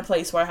I'm back in a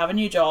place where I have a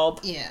new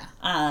job. Yeah.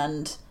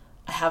 And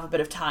I have a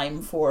bit of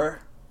time for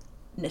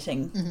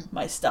knitting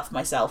my stuff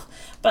myself.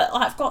 But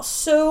I've got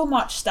so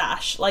much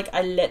stash. Like,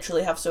 I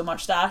literally have so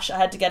much stash. I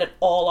had to get it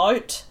all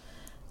out.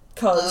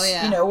 Because,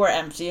 we're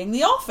emptying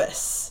the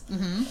office.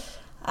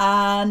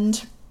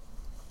 And...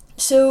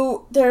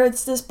 So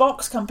there's this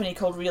box company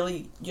called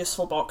Really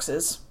Useful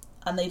Boxes,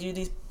 and they do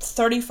these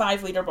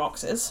 35-litre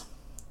boxes.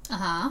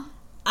 I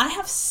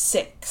have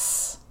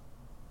 6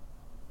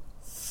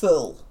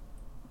 full.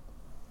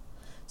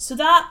 So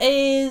that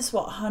is,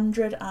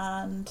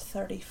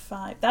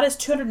 135? That is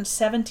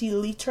 270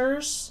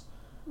 litres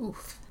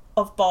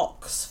of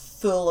box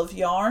full of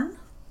yarn.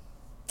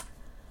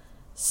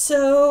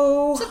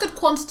 So... It's a good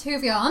quantity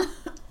of yarn.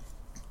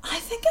 I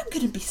think I'm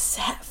going to be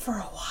set for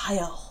a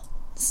while.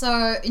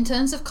 So, in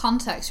terms of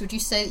context, would you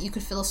say that you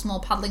could fill a small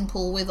paddling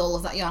pool with all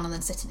of that yarn and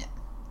then sit in it?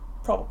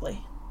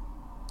 Probably.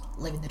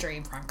 Living the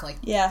dream, frankly.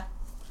 Yeah.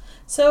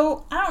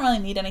 So, I don't really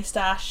need any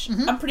stash.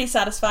 I'm pretty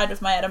satisfied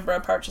with my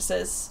Edinburgh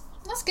purchases.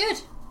 That's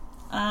good.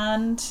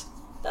 And,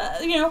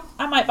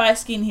 I might buy a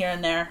skein here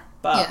and there,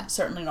 but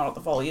certainly not at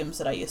the volumes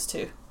that I used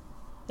to.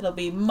 It'll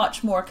be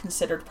much more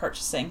considered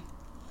purchasing,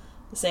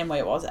 the same way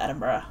it was at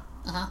Edinburgh.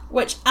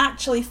 Which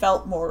actually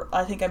felt more,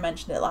 I think I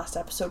mentioned it last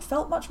episode,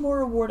 felt much more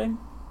rewarding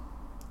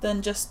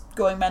than just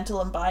going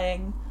mental and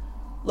buying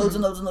loads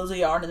and loads and loads of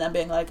yarn and then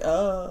being like,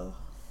 oh.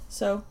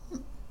 So,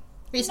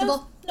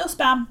 reasonable. No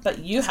spam, but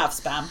you have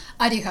spam.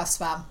 I do have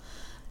spam.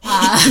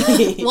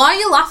 Why are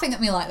you laughing at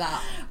me like that?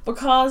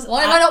 Because...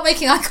 Why am I not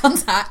making eye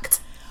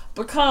contact?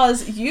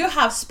 Because you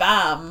have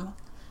spam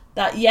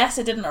that, yes,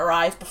 it didn't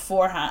arrive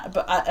beforehand,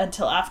 but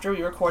until after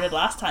we recorded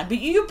last time, but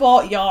you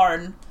bought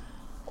yarn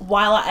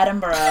while at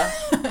Edinburgh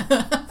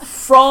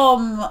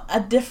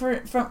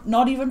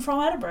not even from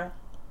Edinburgh.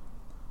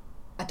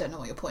 I don't know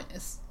what your point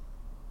is.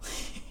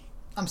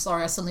 I'm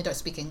sorry, I suddenly don't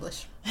speak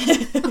English.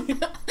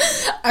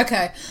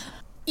 Okay.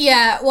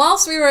 Yeah,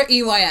 whilst we were at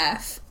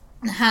EYF,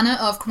 Hannah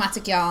of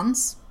Chromatic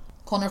Yarns,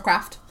 Corner of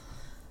Craft,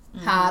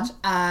 had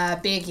a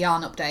big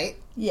yarn update.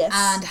 Yes.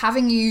 And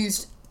having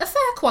used a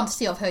fair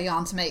quantity of her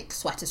yarn to make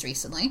sweaters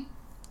recently,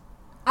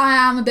 I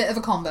am a bit of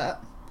a convert.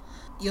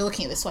 You're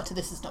looking at this sweater,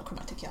 this is not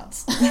Chromatic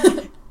Yarns.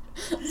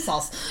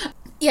 Sauce.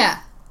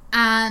 Yeah.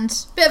 And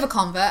bit of a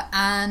convert,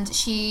 and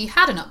she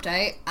had an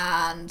update,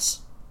 and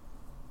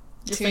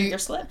your finger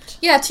slipped.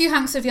 Yeah, 2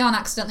 hanks of yarn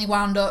accidentally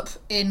wound up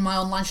in my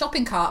online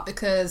shopping cart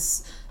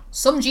because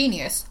some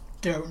genius,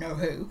 don't know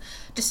who,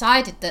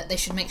 decided that they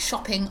should make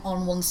shopping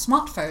on one's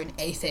smartphone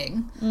a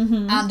thing.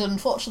 And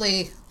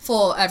unfortunately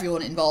for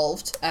everyone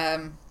involved,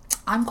 I'm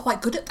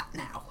quite good at that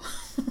now.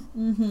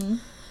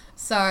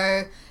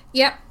 So,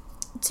 yep.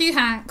 2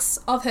 hanks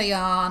of her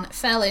yarn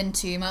fell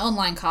into my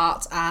online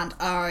cart, and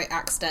I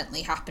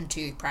accidentally happened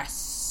to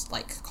press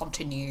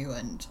continue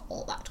and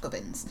all that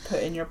gubbins.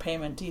 Put in your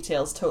payment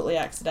details totally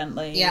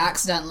accidentally. Yeah,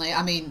 accidentally.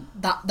 I mean,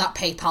 that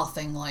PayPal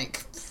thing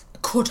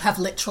could have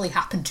literally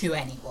happened to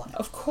anyone.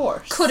 Of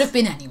course. Could have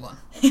been anyone.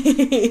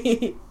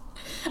 So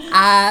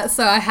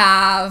I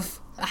have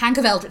a hank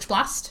of Eldritch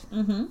Blast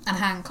and a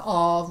hank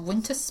of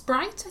Winter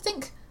Sprite, I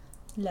think.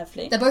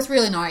 Lovely. They're both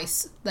really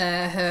nice.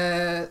 They're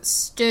her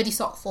Sturdy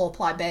Sock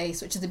 4-ply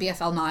base, which is the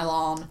BFL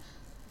nylon,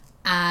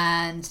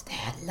 and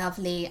they're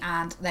lovely,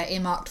 and they're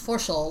earmarked for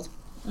shawl,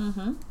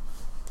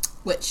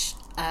 which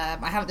I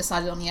haven't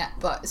decided on yet,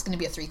 but it's going to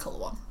be a 3-colour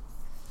one.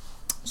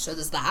 So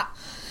there's that.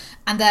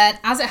 And then,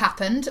 as it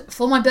happened,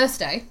 for my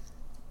birthday,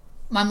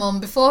 my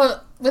mum,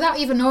 without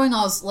even knowing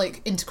I was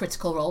into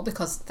Critical Role,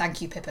 because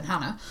thank you Pip and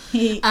Hannah,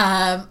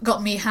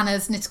 got me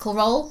Hannah's Knitical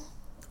Roll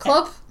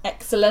Club.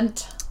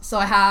 Excellent. So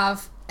I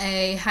have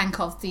a hank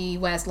of the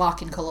Where's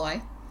Larkin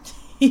colourway.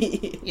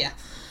 Yeah.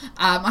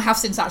 I have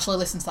since actually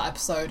listened to that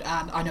episode,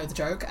 and I know the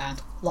joke, and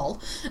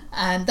lol.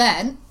 And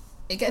then,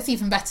 it gets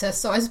even better.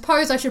 So I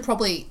suppose I should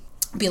probably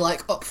be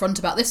like upfront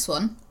about this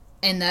one,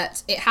 in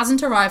that it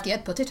hasn't arrived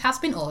yet, but it has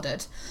been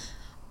ordered.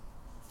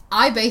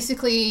 I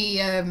basically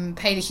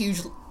paid a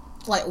huge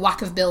like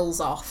whack of bills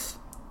off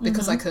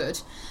because I could,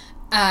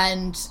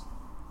 and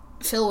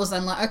Phil was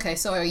then like, okay,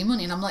 so I owe you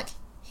money, and I'm like,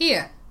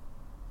 here.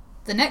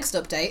 The next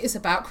update is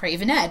about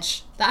Craven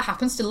Edge. That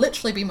happens to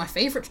literally be my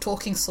favourite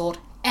talking sword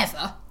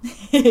ever.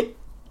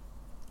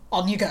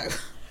 On you go.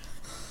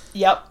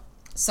 Yep.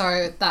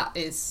 So that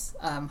is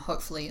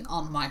hopefully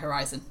on my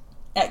horizon.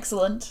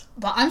 Excellent.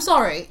 But I'm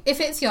sorry, if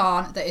it's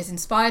yarn that is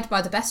inspired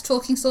by the best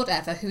talking sword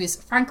ever, who is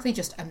frankly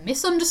just a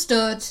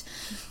misunderstood,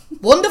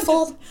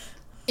 wonderful,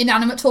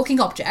 inanimate talking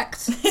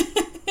object, who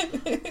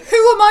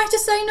am I to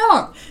say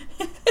no?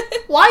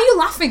 Why are you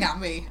laughing at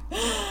me?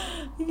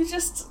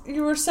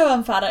 You were so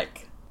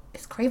emphatic.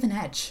 It's Craven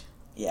Edge.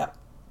 Yep.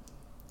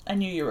 I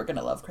knew you were going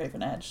to love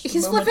Craven Edge.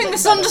 He's flipping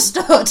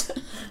misunderstood.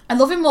 I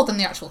love him more than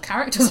the actual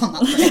characters on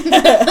that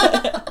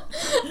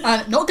thing.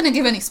 I'm not going to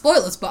give any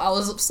spoilers, but I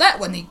was upset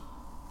when he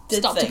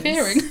stopped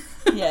appearing.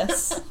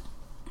 Yes.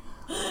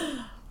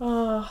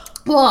 Oh.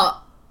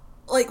 What?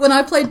 Like, when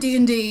I played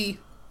D&D,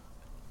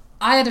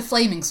 I had a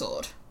flaming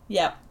sword.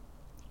 Yep.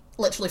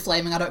 Literally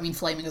flaming. I don't mean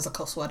flaming as a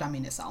cuss word, I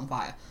mean it's set on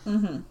fire.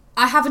 Mm-hmm.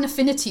 I have an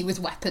affinity with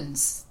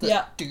weapons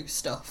that do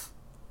stuff.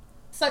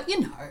 So, you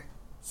know.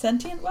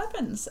 Sentient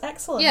weapons.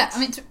 Excellent. Yeah, I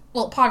mean,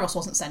 Pyros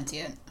wasn't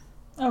sentient.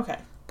 Okay.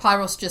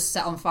 Pyros just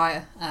set on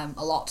fire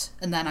a lot,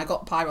 and then I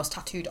got Pyros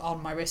tattooed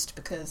on my wrist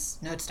because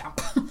nerd stamp.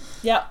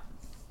 Yep.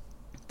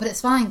 But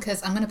it's fine,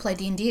 because I'm going to play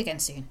D&D again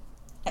soon.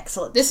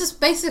 Excellent. This is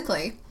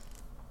basically,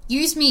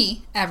 use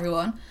me,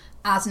 everyone,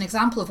 as an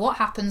example of what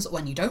happens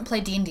when you don't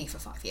play D&D for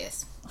 5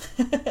 years.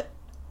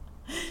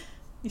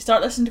 You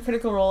start listening to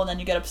Critical Role and then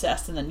you get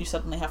obsessed and then you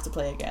suddenly have to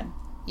play again.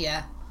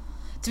 Yeah.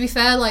 To be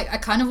fair, like, I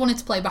kind of wanted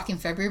to play back in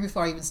February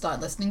before I even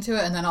started listening to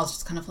it, and then I was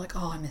just kind of like,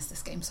 oh, I miss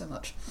this game so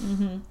much.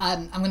 Mm-hmm.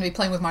 I'm going to be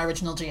playing with my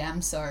original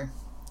GM, so...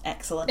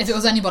 Excellent. If it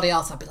was anybody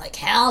else, I'd be like,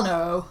 hell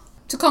no.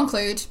 To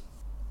conclude,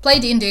 play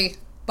D&D,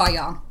 buy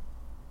yarn.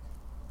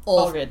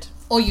 All good.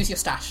 Or use your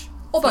stash.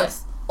 Or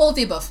both. Yeah. All of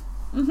the above.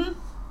 Mm-hmm.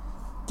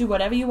 Do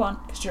whatever you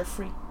want, because you're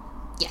free.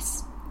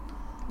 Yes.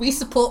 We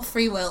support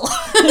free will.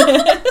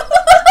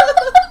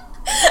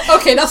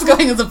 Okay, that's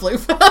going as a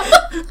blooper.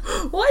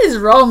 What is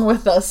wrong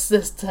with us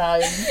this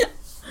time?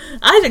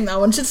 I think that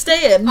one should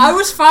stay in. I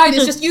was fine,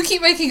 it's just you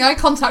keep making eye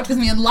contact with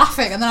me and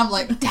laughing, and then I'm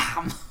like,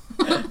 damn.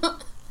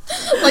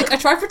 Like, I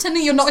try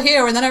pretending you're not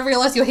here, and then I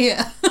realise you're here.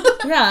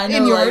 Yeah, I know.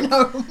 In your own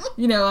home.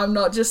 You know, I'm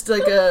not just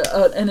like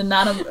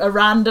a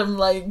random,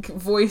 like,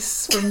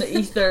 voice from the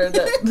ether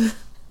that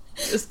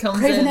just comes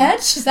Craven in.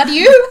 Edge? Is that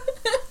you?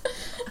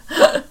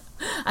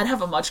 I'd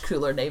have a much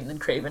cooler name than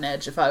Craven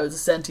Edge if I was a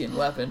sentient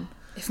weapon.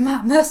 If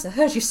Matt Mercer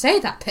heard you say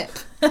that, Pip.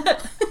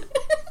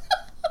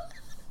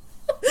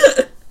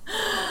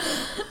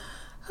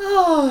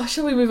 Oh,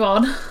 shall we move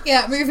on?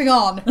 Yeah, moving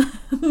on.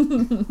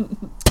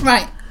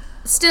 Right.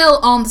 Still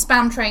on the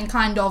spam train,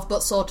 kind of,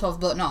 but sort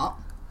of, but not.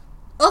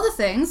 Other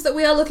things that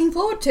we are looking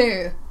forward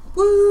to.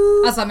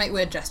 Woo! As I make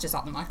weird gestures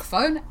at the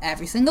microphone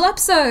every single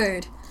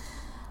episode.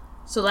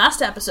 So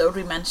last episode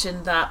we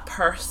mentioned that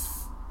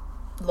Perth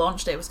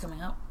launch day was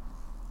coming up.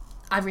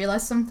 I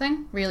realised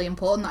something really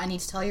important that I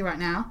need to tell you right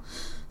now.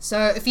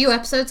 So a few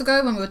episodes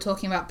ago when we were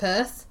talking about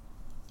Perth,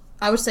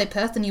 I would say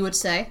Perth and you would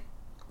say,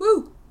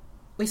 woo!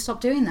 We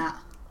stopped doing that.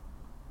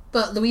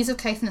 But Louise of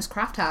Caithness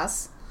Craft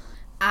has.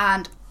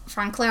 And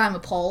frankly, I'm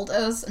appalled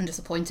as and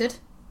disappointed.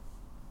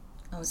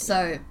 Oh dear.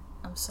 So,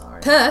 I'm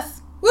sorry.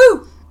 Perth,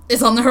 woo,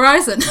 is on the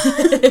horizon.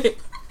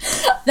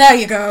 There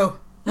you go.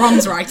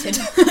 Wrong's righted.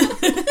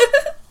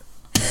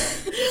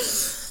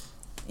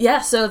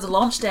 Yeah, so the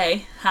launch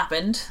day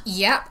happened.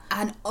 Yep,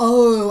 and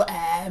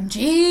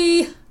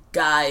OMG.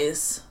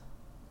 Guys.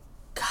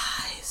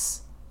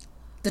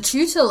 The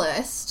tutor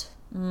list.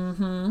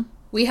 Mm-hmm.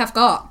 We have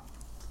got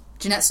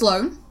Jeanette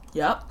Sloan.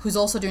 Yep. Who's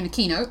also doing a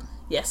keynote.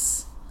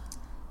 Yes.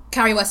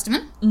 Carrie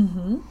Westerman.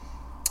 Mm-hmm.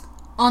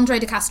 Andre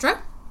De Castro.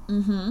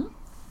 Mm-hmm.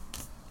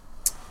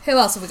 Who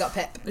else have we got,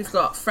 Pip? We've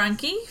got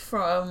Frankie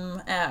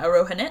from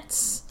Aroha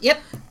Knits. Yep.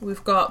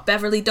 We've got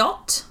Beverly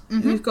Dot.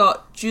 Mm-hmm. We've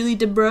got Julie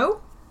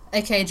Debro.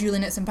 A.k.a. Julie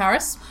Knits in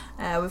Paris.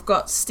 We've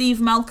got Steve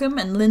Malcolm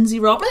and Lindsay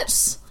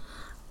Roberts.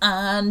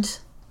 And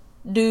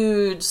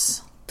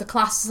dudes. The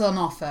classes on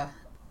offer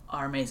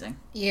are amazing.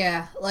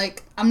 Yeah,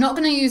 like, I'm not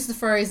going to use the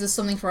phrase "there's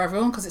something for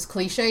everyone" because it's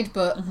cliched,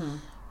 but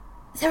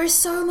there is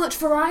so much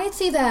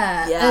variety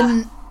there. Yeah.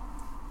 And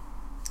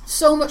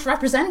so much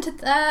represented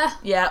there.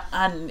 Yeah,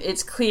 and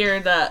it's clear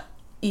that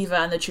Eva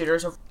and the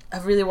tutors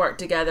have really worked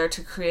together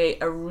to create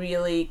a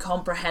really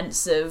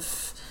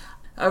comprehensive,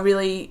 a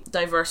really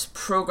diverse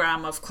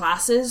program of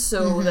classes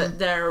so that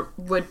there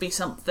would be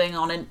something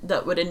on it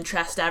that would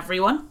interest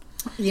everyone.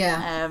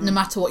 Yeah, no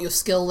matter what your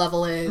skill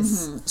level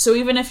is. So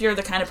even if you're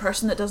the kind of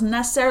person that doesn't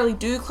necessarily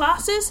do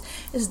classes,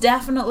 it's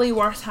definitely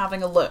worth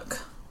having a look,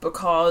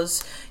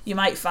 because you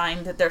might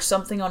find that there's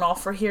something on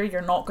offer here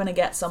you're not going to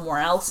get somewhere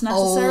else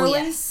necessarily.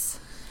 Oh, yes.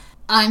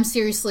 I'm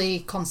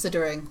seriously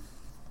considering.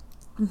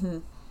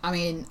 I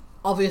mean,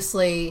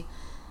 obviously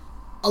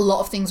a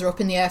lot of things are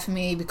up in the air for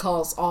me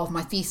because of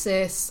my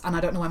thesis, and I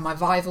don't know when my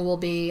Viva will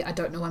be, I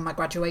don't know when my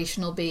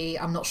graduation will be,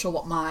 I'm not sure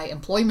what my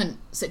employment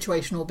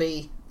situation will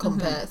be come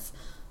Perth.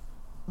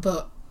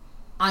 But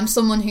I'm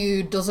someone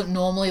who doesn't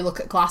normally look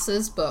at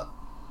classes, but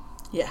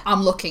Yeah.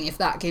 I'm looking, if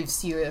that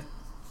gives you a...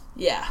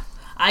 Yeah.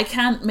 I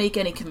can't make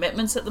any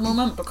commitments at the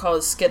moment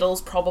because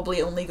Skittle's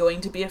probably only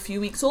going to be a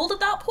few weeks old at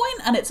that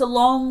point, and it's a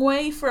long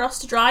way for us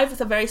to drive with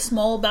a very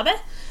small baby.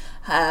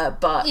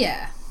 But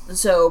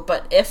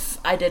if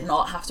I did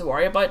not have to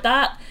worry about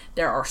that,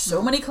 there are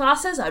so many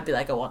classes, I'd be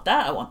like, I want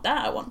that, I want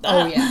that, I want that.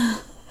 Oh,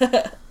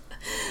 yeah.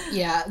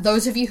 Yeah,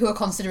 those of you who are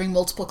considering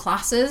multiple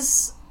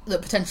classes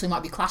that potentially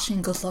might be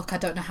clashing, good luck. I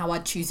don't know how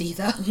I'd choose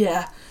either.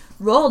 Yeah.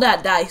 Roll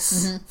that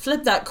dice.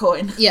 Flip that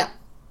coin. Yeah.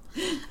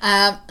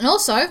 And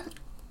also,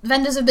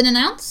 vendors have been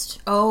announced.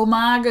 Oh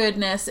my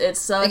goodness, it's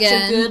such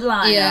a good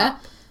lineup. Yeah.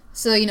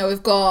 So,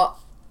 we've got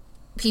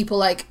people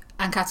like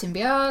Ann-Katrin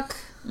Bjark,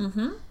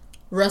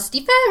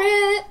 Rusty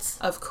Ferret.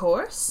 Of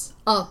course.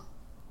 Oh,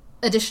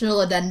 additional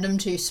addendum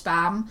to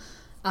spam.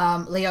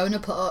 Leona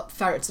put up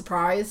Ferret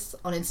Surprise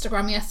on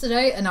Instagram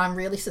yesterday, and I'm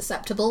really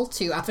susceptible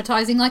to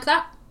advertising like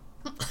that.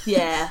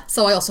 Yeah.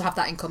 So I also have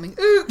that incoming.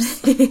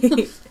 Oops.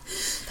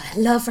 But I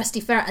love Rusty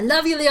Ferret. I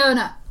love you,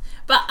 Leona.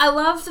 But I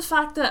love the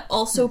fact that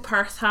also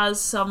Perth has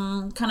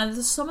some of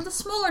the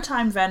smaller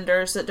time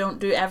vendors that don't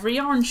do every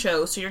yarn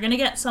show. So you're going to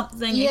get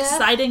something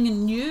exciting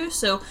and new.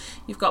 So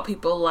you've got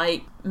people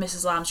like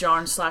Mrs. Lamb's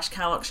Yarn /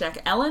 Kalokshek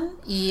Ellen.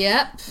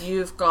 Yep.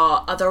 You've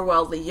got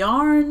Otherworldly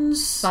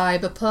Yarns.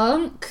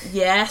 Cyberpunk.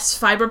 Yes,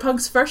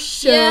 Fiberpunk's first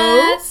show.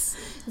 Yes.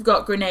 You've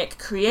got Grenade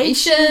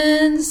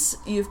Creations.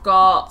 You've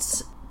got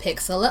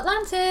Pixel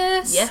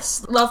Atlantis.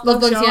 Yes,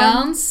 Lovebugs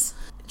Yarns.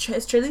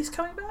 Is Trilly's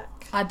coming back?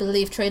 I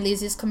believe Trade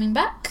is coming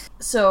back.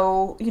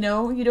 So, you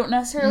don't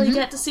necessarily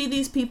get to see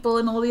these people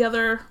in all the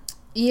other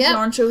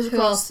yarn shows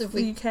across the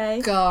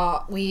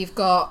UK. We've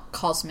got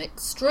Cosmic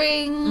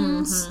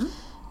Strings,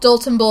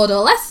 Dalton Border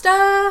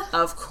Leicester.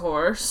 Of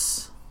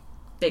course.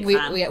 Big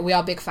fan. We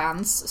are big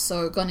fans,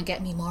 so gonna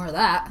get me more of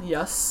that.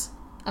 Yes.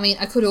 I mean,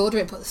 I could order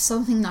it, but there's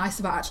something nice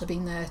about actually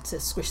being there to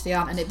squish the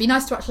yarn. And it'd be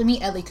nice to actually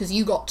meet Ellie, because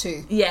you got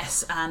to.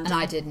 Yes, and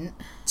I didn't.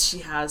 She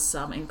has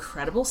some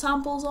incredible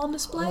samples on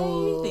display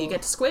that you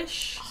get to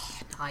squish. Oh,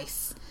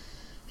 nice.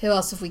 Who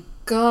else have we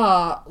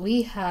got?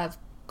 We have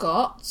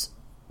got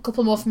a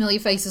couple more familiar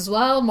faces as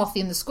well.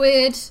 Mothy and the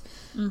Squid,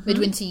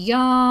 Midwinter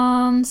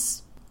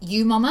Yarns,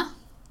 You Mama,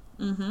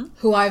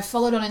 who I've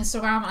followed on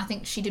Instagram. I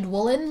think she did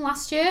Woolen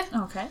last year.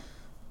 Okay.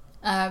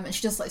 And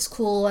she does like this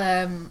cool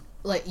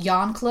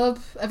yarn club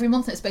every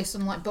month, and it's based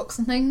on like books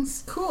and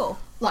things. Cool.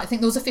 Like I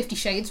think there was a 50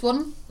 Shades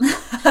one.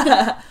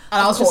 And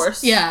of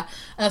course. And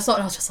I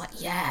was just like,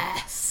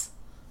 yes.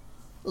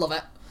 Love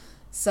it.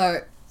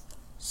 So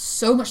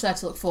much there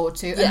to look forward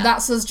to. Yeah. And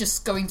that's us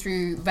just going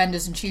through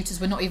vendors and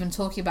tutors. We're not even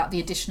talking about the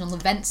additional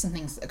events and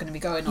things that are going to be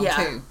going on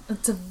too.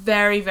 It's a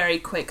very, very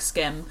quick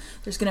skim.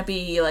 There's going to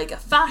be like a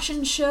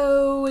fashion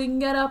show, you can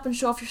get up and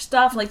show off your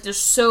stuff. Like there's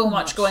so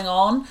much going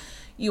on.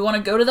 You want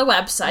to go to the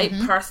website,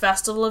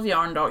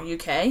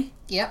 perthfestivalofyarn.uk.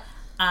 Yep.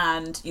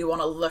 And you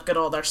want to look at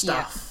all their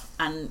stuff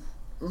and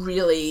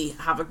really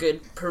have a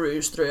good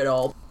peruse through it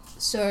all.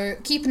 So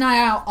keep an eye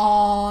out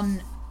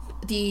on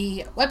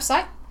the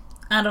website.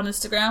 And on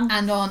Instagram.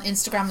 And on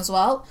Instagram as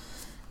well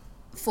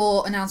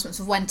for announcements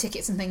of when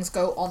tickets and things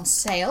go on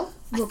sale.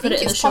 We'll put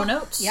it in the show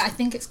notes. Yeah, I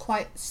think it's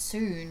quite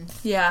soon.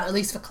 Yeah. Or at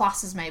least for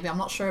classes maybe. I'm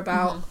not sure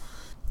about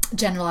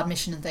general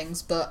admission and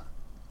things, but...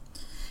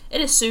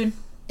 It is soon.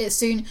 It's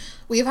soon.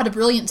 We have had a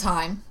brilliant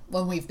time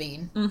when we've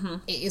been.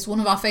 It is one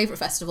of our favourite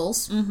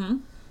festivals.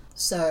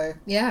 So,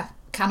 yeah,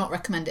 cannot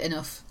recommend it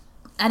enough.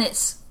 And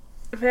it's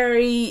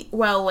very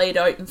well laid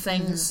out and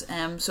things,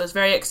 so it's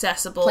very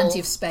accessible. Plenty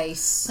of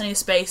space.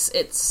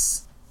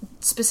 It's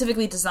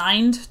specifically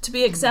designed to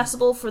be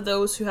accessible for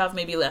those who have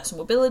maybe less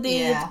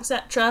mobility,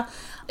 etc.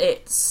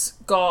 It's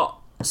got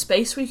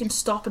space where you can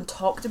stop and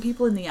talk to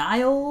people in the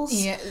aisles.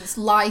 Yeah, it's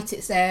light,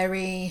 it's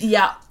airy.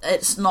 Yeah,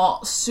 it's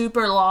not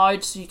super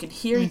loud, so you can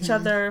hear each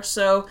other,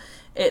 so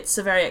it's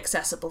a very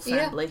accessible,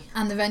 friendly. Yeah.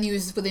 And the venue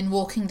is within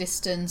walking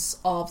distance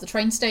of the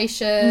train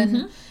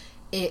station.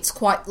 It's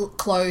quite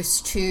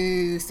close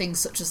to things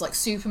such as like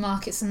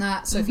supermarkets and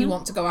that, so if you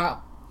want to go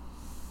out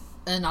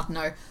and, I don't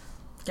know,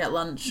 get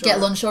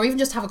lunch or even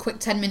just have a quick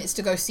 10 minutes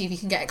to go see if you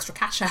can get extra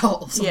cash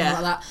out or something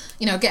like that,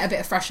 get a bit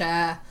of fresh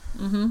air.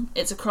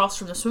 It's across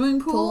from the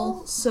swimming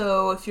pool,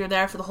 so if you're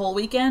there for the whole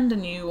weekend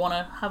and you want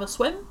to have a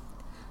swim,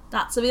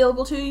 that's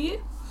available to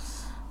you.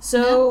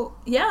 So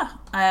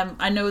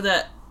I know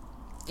that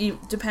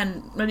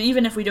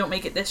even if we don't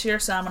make it this year,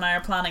 Sam and I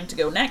are planning to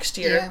go next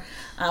year.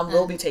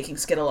 We'll be taking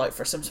Skittle out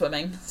for some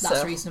swimming.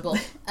 That's reasonable.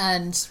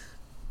 And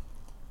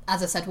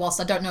as I said, whilst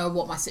I don't know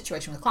what my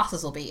situation with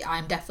classes will be,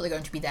 I'm definitely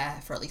going to be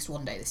there for at least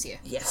one day this year.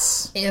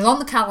 Yes. It is on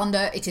the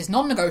calendar. It is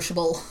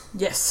non-negotiable.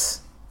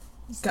 Yes.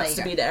 Got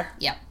to be there.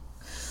 Yeah.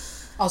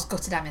 I was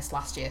gutted I missed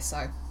last year,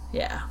 so...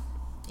 Yeah.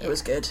 It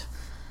was good.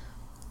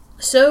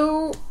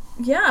 So,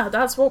 yeah,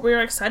 that's what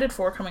we're excited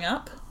for coming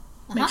up.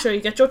 Make sure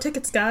you get your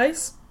tickets,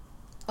 guys.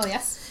 Oh,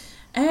 yes.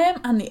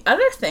 And the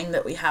other thing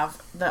that we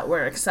have that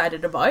we're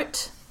excited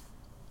about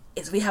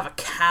is we have a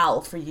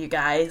Cal for you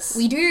guys.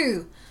 We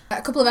do.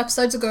 A couple of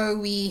episodes ago,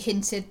 we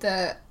hinted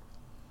that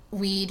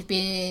we'd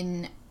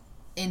been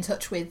in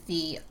touch with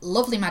the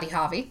lovely Maddie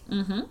Harvey,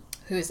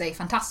 who is a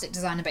fantastic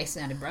designer based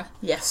in Edinburgh.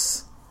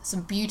 Yes.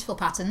 Some beautiful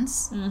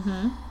patterns.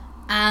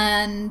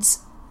 And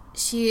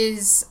she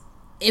is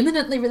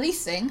imminently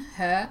releasing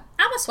her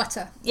Amma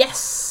sweater.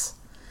 Yes.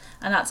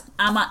 And that's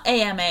Amma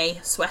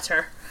AMA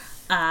sweater.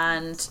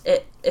 And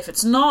if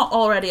it's not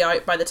already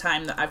out by the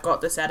time that I've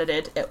got this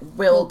edited, it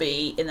will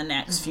be in the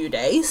next few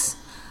days.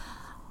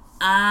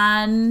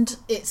 And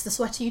it's the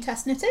sweater you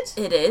test knitted?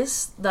 It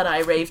is, that I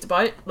raved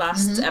about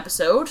last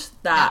episode,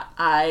 that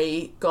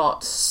I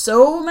got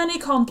so many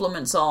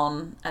compliments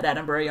on at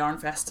Edinburgh Yarn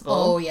Festival.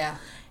 Oh, yeah.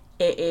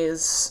 It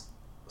is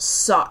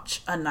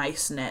such a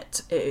nice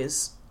knit. It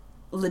is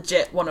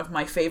legit one of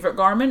my favourite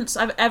garments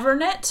I've ever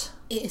knit.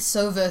 It is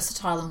so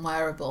versatile and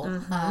wearable.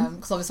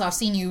 Because obviously I've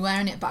seen you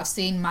wearing it, but I've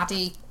seen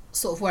Maddie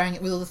sort of wearing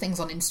it with other things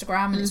on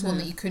Instagram, and it's one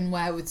that you can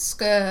wear with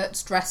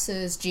skirts,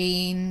 dresses,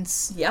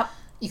 jeans. Yep.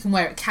 You can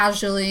wear it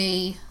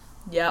casually.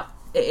 Yep.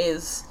 It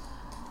is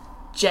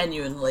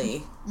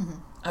genuinely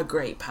a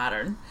great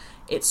pattern.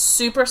 It's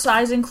super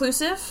size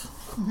inclusive.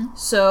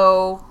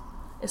 So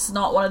it's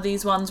not one of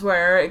these ones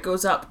where it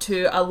goes up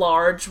to a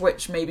large,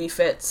 which maybe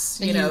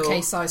fits, you know,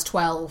 UK size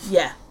 12.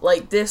 Yeah,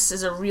 like this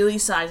is a really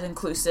size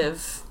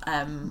inclusive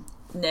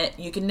knit.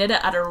 You can knit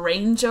it at a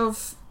range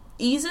of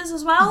eases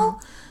as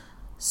well.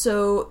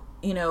 So,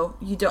 you know,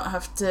 you don't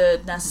have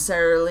to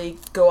necessarily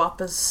go up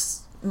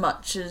as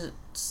much as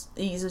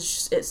ease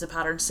as the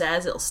pattern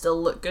says. It'll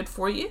still look good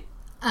for you.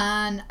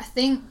 And I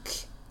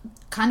think,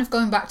 kind of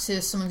going back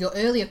to some of your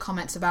earlier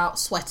comments about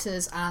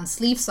sweaters and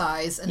sleeve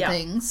size and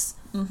things,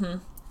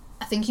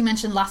 I think you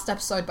mentioned last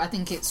episode, but I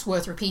think it's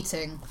worth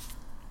repeating.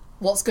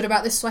 What's good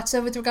about this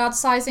sweater with regard to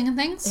sizing and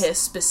things? It has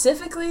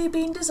specifically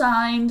been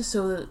designed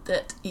so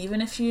that even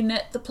if you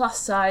knit the plus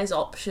size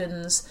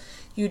options,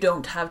 you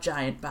don't have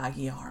giant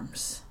baggy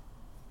arms.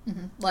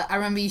 Like, I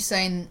remember you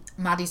saying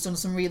Maddie's done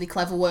some really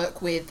clever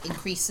work with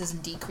increases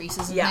and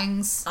decreases and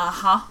things.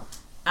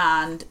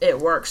 And it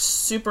works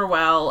super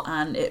well,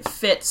 and it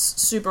fits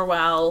super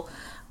well,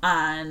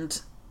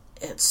 and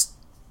it's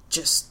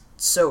just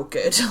so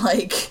good.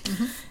 Like,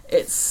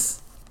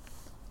 it's...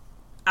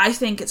 I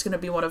think it's going to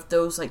be one of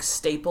those, like,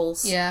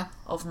 staples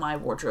of my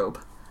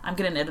wardrobe. I'm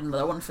going to knit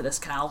another one for this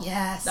Cal.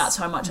 Yes. That's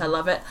how much I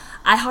love it.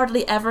 I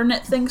hardly ever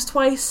knit things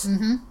twice.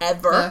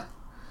 Ever.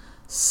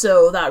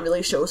 So that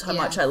really shows how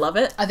much I love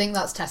it. I think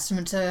that's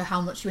testament to how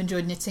much you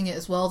enjoyed knitting it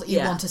as well, that you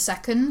want a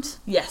second.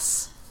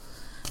 Yes.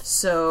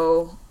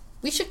 So...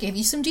 we should give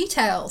you some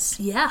details.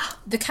 Yeah.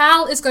 The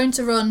Cal is going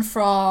to run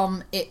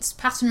from its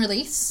pattern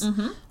release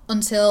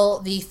until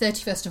the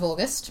 31st of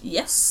August.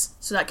 Yes.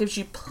 So that gives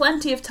you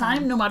plenty of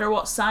time, no matter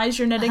what size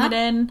you're knitting it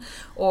in,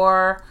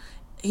 or...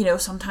 you know,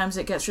 sometimes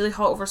it gets really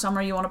hot over summer,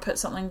 you want to put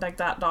something like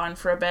that down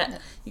for a bit.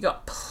 You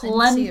got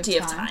plenty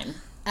of time.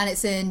 And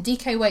it's in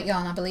DK weight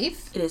yarn, I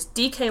believe. It is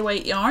DK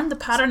weight yarn. The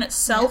pattern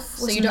itself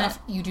so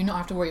you do not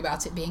have to worry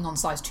about it being on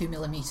size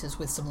 2mm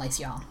with some lace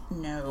yarn.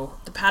 No.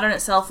 The pattern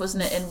itself was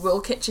knit in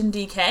Wool Kitchen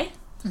DK.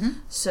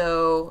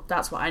 So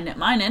that's what I knit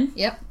mine in.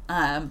 Yep.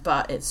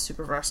 But it's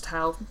super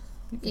versatile.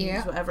 You can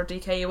use whatever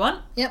DK you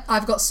want. Yep,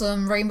 I've got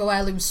some Rainbow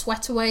Heirloom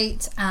sweater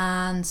weight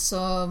and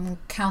some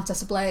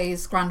Countess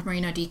Ablaze Grand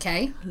Merino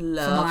DK for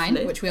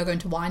mine, which we are going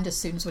to wind as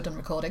soon as we're done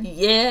recording.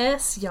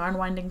 Yes, yarn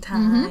winding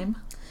time.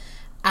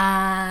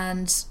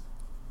 And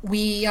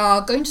we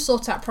are going to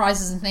sort out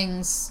prizes and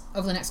things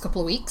over the next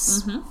couple of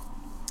weeks.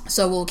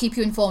 So we'll keep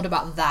you informed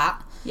about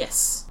that.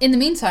 Yes. In the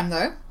meantime,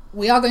 though,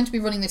 we are going to be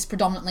running this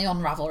predominantly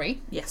on Ravelry.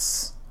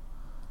 Yes.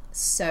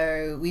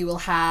 So we will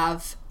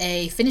have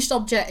a finished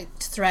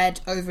object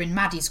thread over in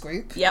Maddie's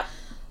group. Yep.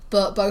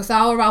 But both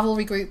our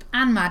Ravelry group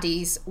and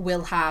Maddie's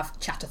will have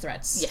chatter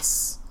threads.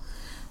 Yes.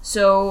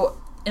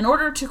 So in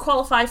order to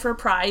qualify for a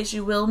prize,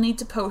 you will need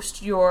to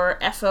post your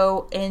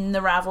FO in the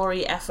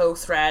Ravelry FO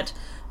thread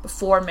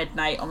before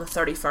midnight on the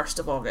 31st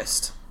of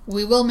August.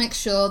 We will make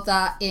sure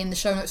that in the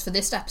show notes for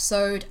this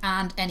episode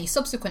and any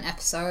subsequent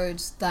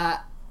episodes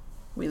that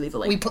we leave a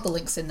link. We put the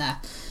links in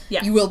there.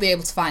 Yeah. You will be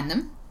able to find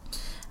them.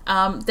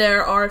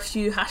 There are a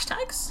few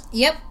hashtags.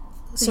 Yep.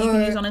 So you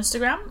can use on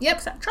Instagram,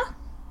 etc.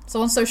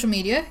 So on social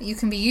media, you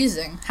can be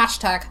using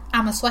hashtag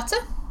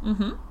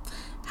 #AmmaSweater.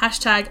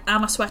 Hashtag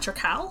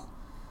 #AmmaSweaterCal.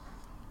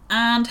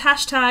 And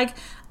hashtag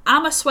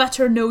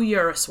 #AmmaSweater No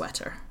You're a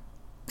Sweater.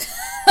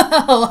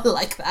 Oh, I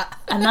like that.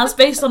 And that's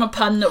based on a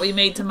pun that we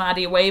made to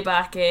Maddie way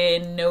back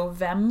in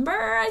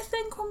November, I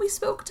think, when we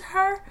spoke to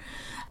her.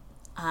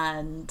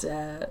 And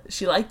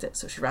she liked it,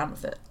 so she ran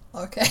with it.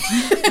 Okay.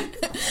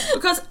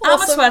 Because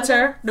I'm a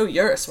sweater, no,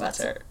 you're a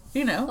sweater.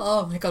 You know.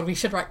 Oh my god, we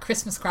should write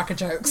Christmas cracker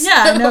jokes.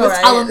 Yeah, I know,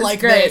 right? Talent like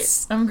great.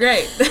 this. I'm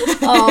great.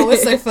 Oh, we're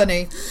so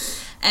funny.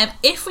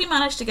 If we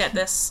manage to get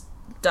this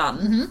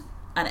done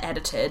and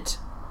edited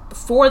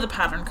before the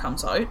pattern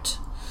comes out,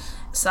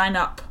 sign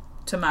up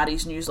to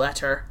Maddie's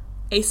newsletter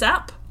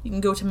ASAP. you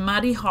can go to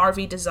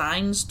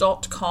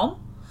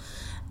maddieharveydesigns.com,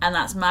 and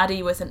that's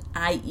Maddie with an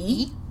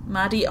IE,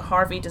 Maddie at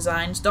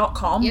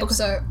harveydesigns.com. Yep,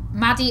 so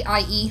Maddie,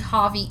 IE,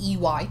 Harvey,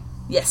 EY.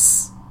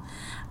 Yes.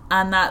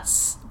 And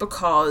that's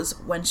because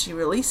when she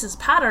releases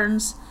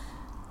patterns,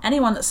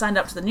 anyone that signed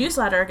up to the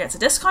newsletter gets a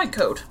discount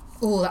code.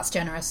 Oh, that's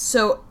generous.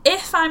 So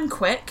if I'm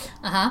quick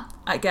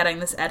at getting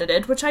this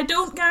edited, which I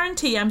don't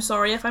guarantee, I'm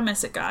sorry if I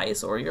miss it,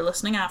 guys, or you're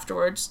listening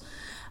afterwards,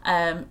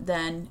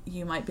 then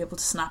you might be able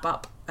to snap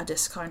up a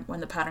discount when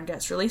the pattern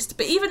gets released.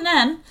 But even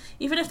then,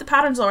 even if the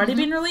pattern's already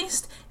been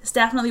released, it's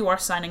definitely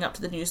worth signing up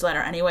to the newsletter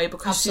anyway,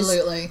 because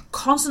she's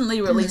constantly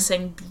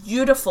releasing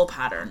beautiful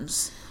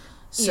patterns.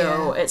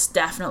 So it's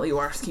definitely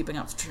worth keeping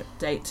up to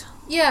date.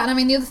 Yeah, and I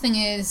mean, the other thing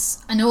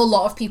is, I know a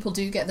lot of people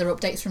do get their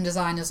updates from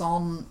designers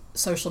on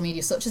social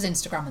media, such as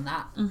Instagram and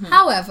that.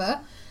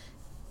 However,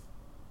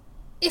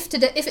 if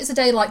it's a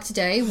day like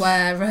today,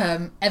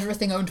 where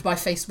everything owned by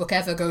Facebook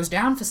ever goes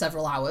down for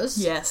several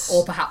hours,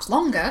 or perhaps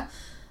longer,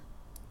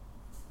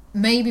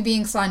 maybe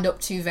being signed up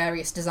to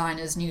various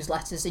designers'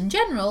 newsletters in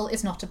general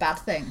is not a bad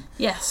thing.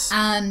 Yes.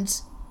 And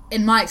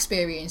in my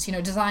experience,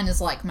 designers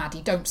like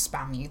Maddie don't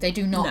spam you. They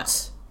do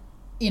not,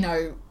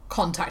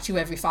 contact you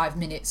every 5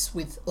 minutes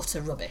with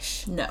utter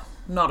rubbish. No,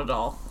 not at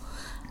all.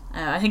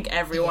 I think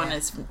everyone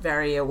is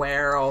very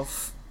aware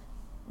of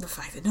the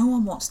fact that no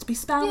one wants to be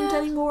spammed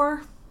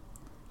anymore.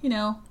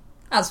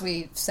 As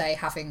we say,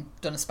 having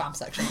done a spam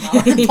section on our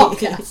own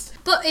podcast.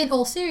 But in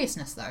all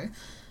seriousness, though,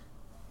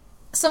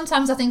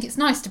 sometimes I think it's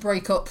nice to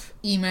break up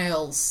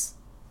emails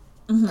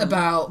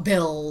about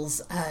bills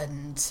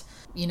and,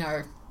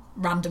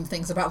 random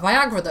things about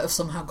Viagra that have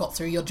somehow got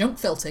through your junk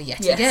filter yet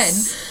again,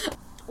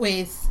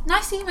 with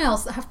nice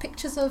emails that have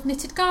pictures of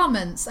knitted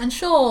garments and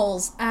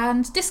shawls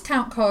and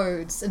discount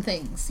codes and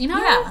things,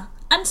 Yeah.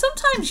 And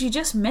sometimes you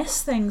just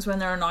miss things when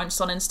they're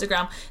announced on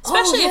Instagram.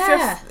 Especially if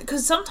you're...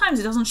 Because sometimes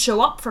it doesn't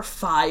show up for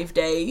 5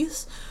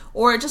 days.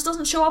 Or it just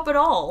doesn't show up at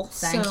all.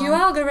 Thank you,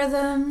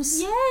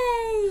 algorithms.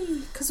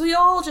 Yay! Because we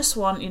all just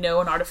want, an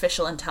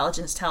artificial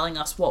intelligence telling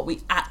us what we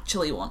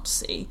actually want to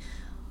see.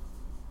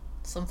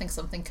 Something,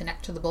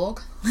 connect to the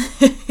Borg.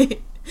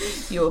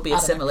 You will be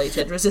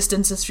assimilated.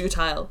 Resistance is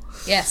futile.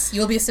 Yes, you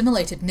will be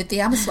assimilated. Knit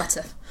the Amma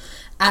sweater.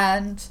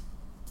 And...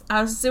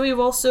 So we've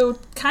also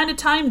kind of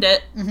timed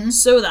it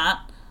so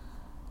that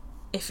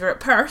if you're at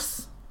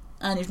Perth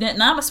and you've knit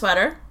an Amma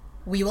sweater,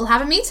 we will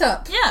have a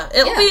meetup. Yeah,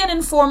 it'll be an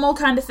informal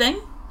kind of thing.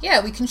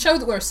 Yeah, we can show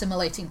that we're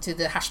assimilating to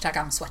the hashtag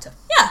Amma sweater.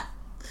 Yeah.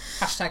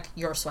 Hashtag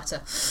your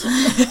sweater.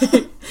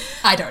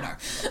 I don't know.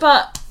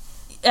 But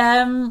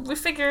we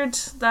figured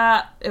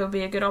that it would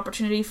be a good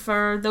opportunity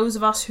for those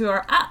of us who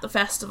are at the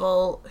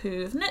festival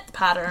who've knit the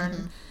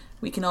pattern.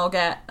 We can all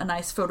get a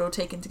nice photo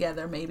taken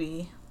together,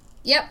 maybe.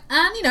 Yep,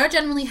 and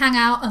generally hang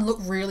out and look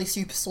really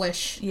super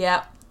swish.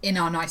 Yep. In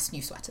our nice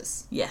new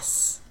sweaters.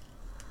 Yes.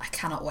 I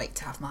cannot wait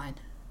to have mine.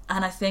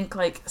 And I think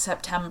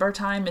September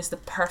time is the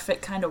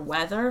perfect kind of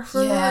weather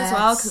for that as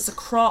well, because it's a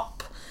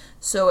crop,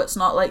 so it's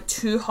not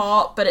too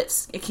hot, but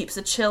it keeps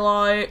the chill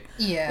out.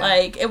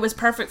 Yeah. It was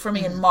perfect for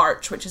me in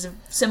March, which is a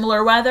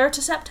similar weather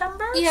to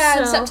September. Yeah,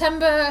 in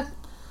September,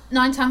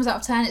 9 times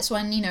out of 10, it's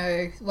when,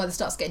 the weather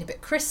starts getting a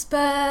bit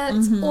crisper,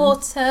 it's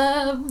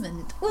autumn,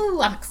 and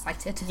I'm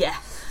excited. Yeah.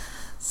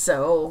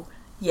 So,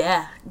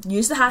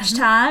 use the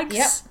hashtags.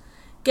 Yep.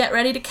 Get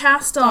ready to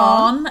cast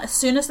on as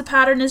soon as the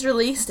pattern is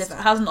released, if it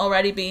hasn't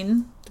already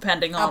been,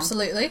 depending on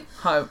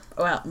how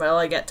well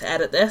I get to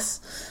edit this.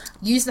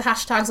 Use the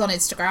hashtags on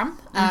Instagram.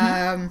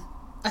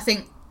 I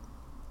think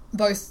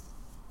both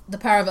the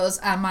pair of us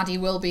and Maddie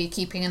will be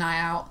keeping an eye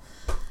out,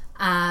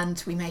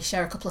 and we may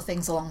share a couple of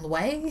things along the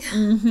way.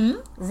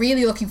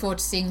 Really looking forward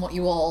to seeing what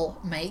you all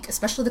make,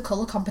 especially the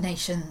colour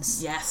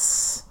combinations.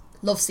 Yes.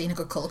 Love seeing a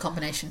good colour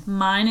combination.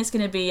 Mine is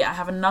going to be, I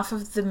have enough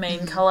of the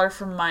main colour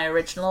from my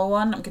original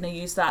one. I'm going to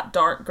use that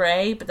dark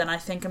grey, but then I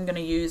think I'm going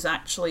to use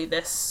actually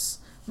this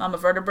Mama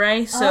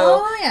Vertebrae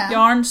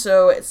yarn,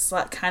 so it's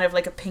kind of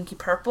like a pinky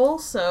purple,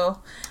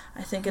 so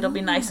I think it'll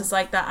be nice as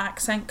that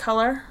accent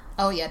colour.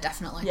 Oh yeah,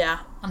 definitely. Yeah.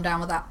 I'm down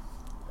with that.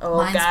 Oh,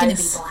 mine's guys. going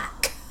to be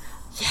black.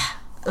 Yeah.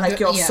 Like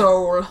your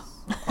soul.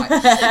 Not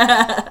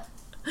quite.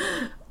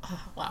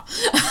 Wow.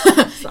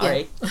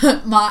 Sorry.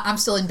 I'm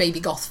still in baby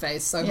goth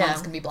phase, so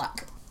mine's going to be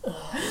black.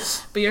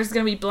 But yours is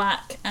going to be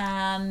black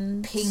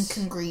and... pink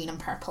and green and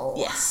purple.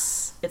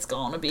 Yes. It's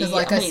going to be amazing.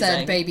 Because I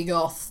said, baby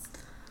goth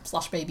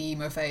 / baby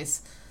emo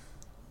phase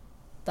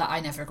that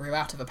I never grew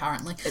out of,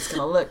 apparently. It's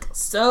going to look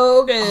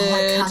so good. Oh,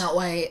 I cannot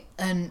wait.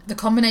 And the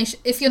combination...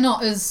 If you're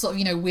not as,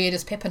 weird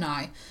as Pip and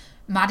I,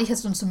 Maddie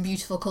has done some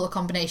beautiful colour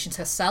combinations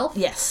herself.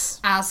 Yes.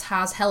 As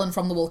has Helen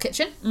from The Wool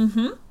Kitchen.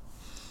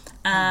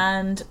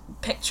 And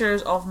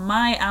pictures of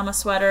my Amma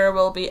sweater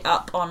will be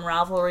up on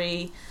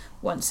Ravelry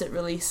once it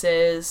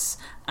releases,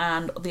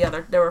 and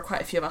there were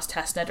quite a few of us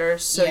test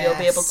knitters, so you'll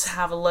be able to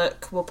have a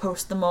look. We'll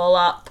post them all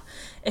up.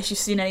 If you've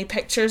seen any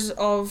pictures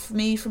of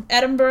me from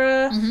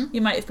Edinburgh,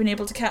 you might have been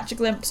able to catch a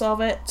glimpse of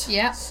it.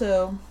 Yeah.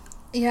 So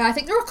yeah, I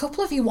think there were a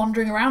couple of you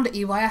wandering around at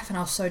EYF, and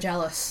I was so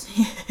jealous.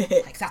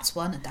 That's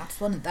one, and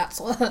that's one, and that's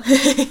one.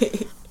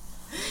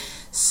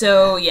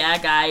 So yeah,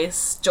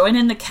 guys, join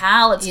in the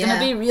Cal. It's gonna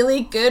be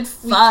really good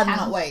fun. We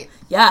cannot wait.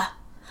 Yeah.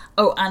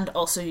 Oh, and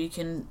also you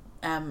can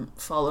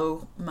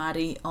follow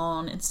Maddie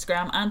on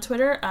Instagram and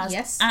Twitter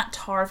as at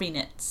Harvey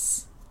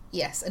Knits.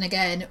 Yes, and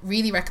again,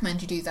 really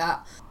recommend you do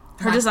that.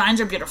 Her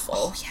designs are beautiful.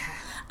 Oh yeah.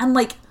 And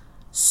like,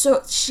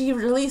 so she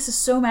releases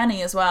so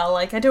many as well.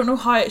 Like, I don't know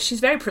how she's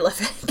very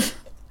prolific.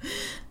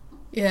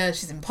 Yeah,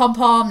 she's in Pom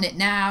Pom, Knit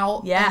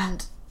Now. Yeah.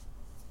 And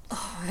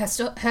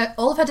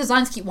all of her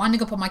designs keep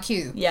winding up on my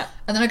queue. Yeah.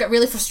 And then I get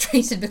really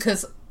frustrated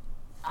because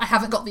I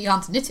haven't got the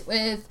yarn to knit it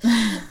with.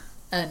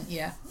 And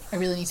yeah, I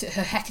really need to.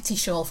 Her Hecate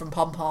shawl from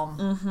Pom Pom.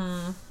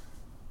 Mm-hmm.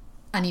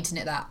 I need to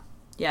knit that.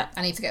 Yeah.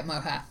 I need to get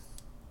mohair.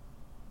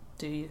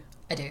 Do you?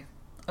 I do.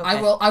 Okay.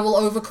 I will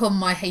overcome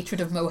my hatred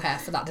of mohair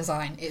for that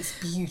design. It's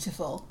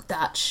beautiful.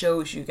 That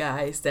shows you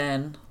guys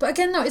then. But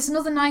again, no, it's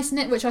another nice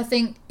knit which I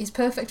think is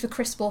perfect for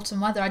crisp autumn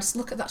weather. I just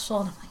look at that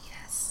shawl and I'm like,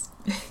 yes.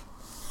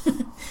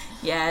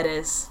 Yeah, it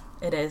is.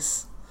 It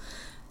is.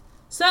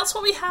 So that's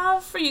what we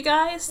have for you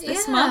guys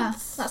this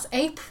month. That's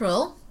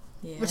April,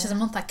 Yeah. which is a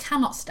month I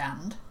cannot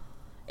stand.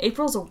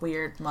 April's a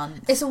weird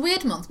month. It's a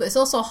weird month, but it's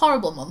also a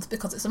horrible month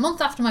because it's a month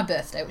after my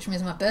birthday, which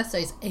means my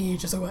birthday is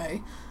ages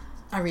away.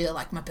 I really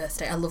like my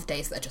birthday. I love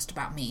days that are just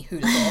about me.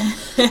 Who'd have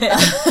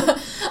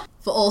thought?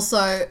 But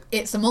also,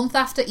 it's a month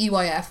after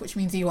EYF, which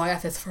means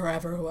EYF is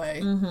forever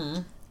away.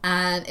 Mm-hmm.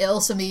 And it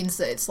also means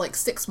that it's like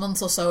 6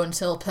 months or so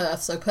until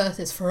Perth, so Perth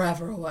is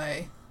forever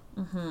away.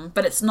 Mm-hmm.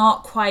 But it's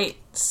not quite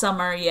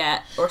summer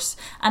yet,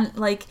 and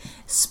like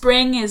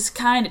spring is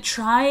kind of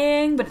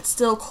trying, but it's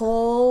still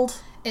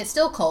cold. It's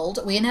still cold.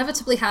 We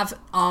inevitably have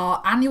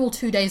our annual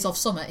 2 days of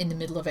summer in the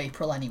middle of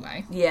April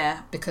anyway.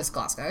 Yeah. Because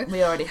Glasgow.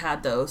 We already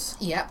had those.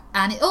 Yep.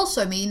 And it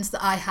also means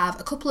that I have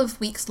a couple of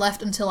weeks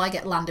left until I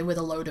get landed with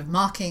a load of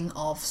marking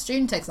of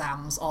student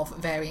exams of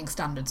varying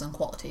standards and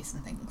qualities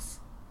and things.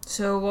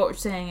 So what we're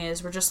saying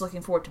is we're just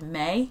looking forward to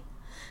May,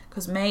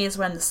 because May is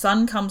when the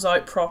sun comes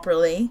out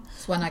properly.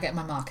 It's when I get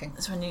my marking.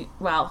 It's when you,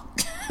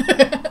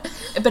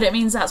 but it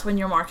means that's when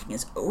your marking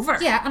is over.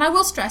 Yeah, and I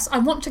will stress, I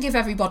want to give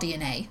everybody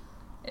an A.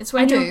 It's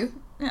when I do.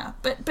 Yeah,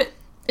 but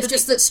it's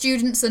just that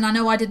students, and I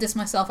know I did this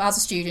myself as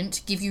a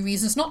student, give you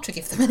reasons not to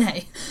give them an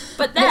A.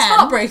 But then it's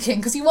heartbreaking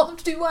because you want them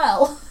to do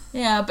well.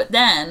 Yeah, but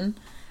then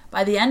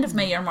by the end of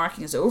May your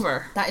marking is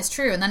over. That is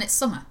true, and then it's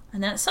summer.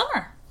 And then it's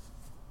summer.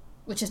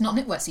 Which is not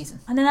knitwear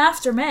season. And then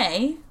after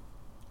May,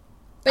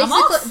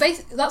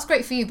 that's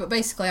great for you, but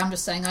basically I'm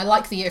just saying I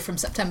like the year from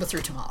September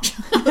through to March.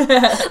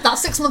 That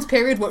 6 month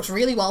period works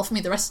really well for me.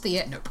 The rest of the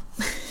year, nope.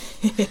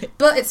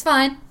 But it's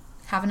fine.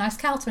 Have a nice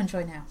Cal to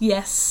enjoy now.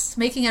 Yes. It's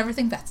making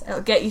everything better.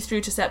 It'll get you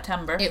through to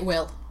September. It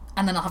will.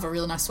 And then I'll have a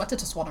really nice sweater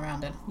to swan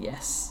around in.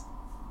 Yes.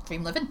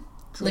 Dream living.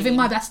 Living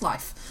my best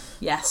life.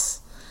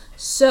 Yes.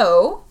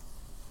 So,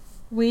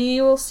 we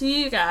will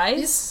see you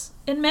guys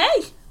in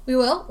May. We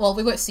will. Well,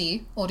 we won't see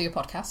you. Audio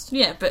podcast.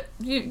 Yeah, but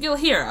you'll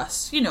hear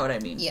us. You know what I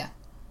mean. Yeah.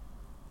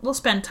 We'll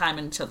spend time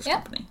in each other's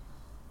company.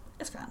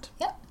 It's grand.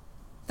 Yep.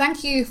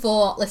 Thank you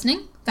for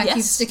listening. Thank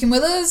you for sticking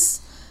with us.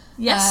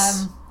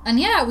 Yes. And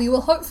yeah, we will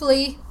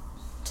hopefully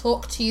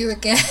talk to you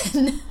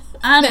again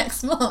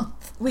next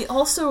month. We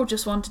also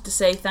just wanted to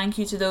say thank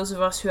you to those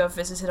of us who have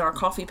visited our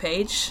coffee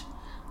page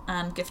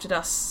and gifted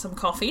us some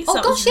coffee. Oh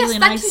gosh, yes,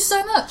 thank you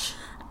so much.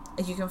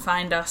 You can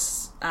find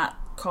us at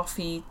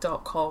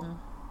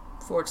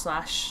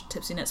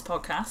coffee.com/Tipsy Knits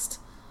podcast.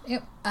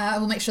 Yep.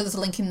 We'll make sure there's a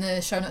link in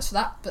the show notes for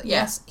that. But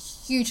yes,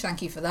 huge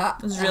thank you for that.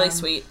 It was really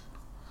sweet.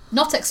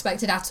 Not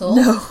expected at all.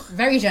 No.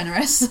 Very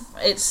generous.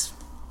 It's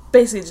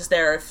basically just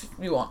there if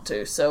you want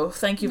to. So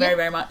thank you very,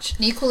 very much.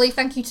 And equally,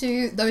 thank you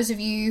to those of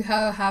you who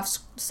have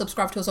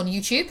subscribed to us on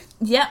YouTube.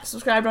 Yep,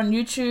 subscribed on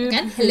YouTube.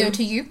 Again, hello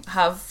to you.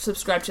 Have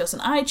subscribed to us on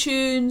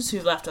iTunes,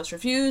 who've left us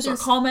reviews or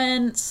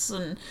comments,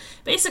 and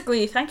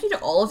basically thank you to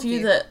all of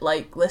you that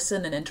like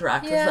listen and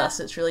interact with us.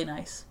 It's really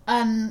nice.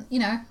 And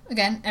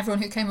again,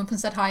 everyone who came up and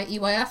said hi at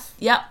EYF.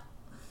 Yep.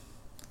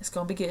 It's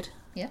gonna be good.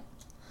 Yeah.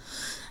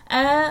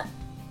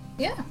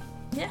 Yeah.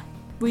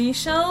 We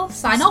shall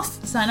sign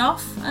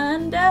off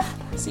and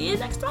see you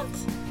next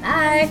month.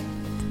 Bye.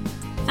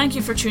 Thank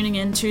you for tuning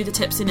in to the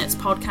Tipsy Knits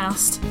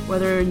podcast,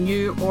 whether a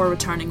new or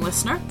returning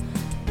listener.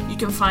 You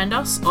can find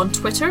us on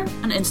Twitter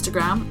and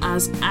Instagram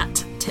as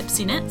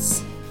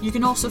 @TipsyKnits. You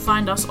can also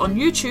find us on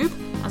YouTube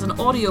as an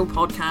audio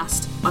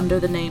podcast under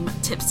the name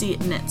Tipsy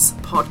Knits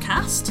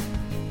Podcast.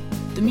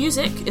 The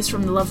music is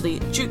from the lovely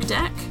Juke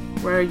Deck,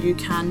 where you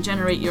can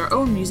generate your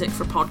own music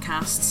for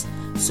podcasts.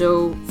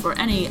 So for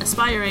any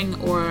aspiring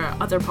or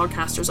other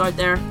podcasters out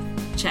there,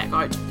 check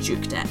out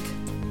Juke Deck.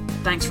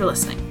 Thanks for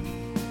listening.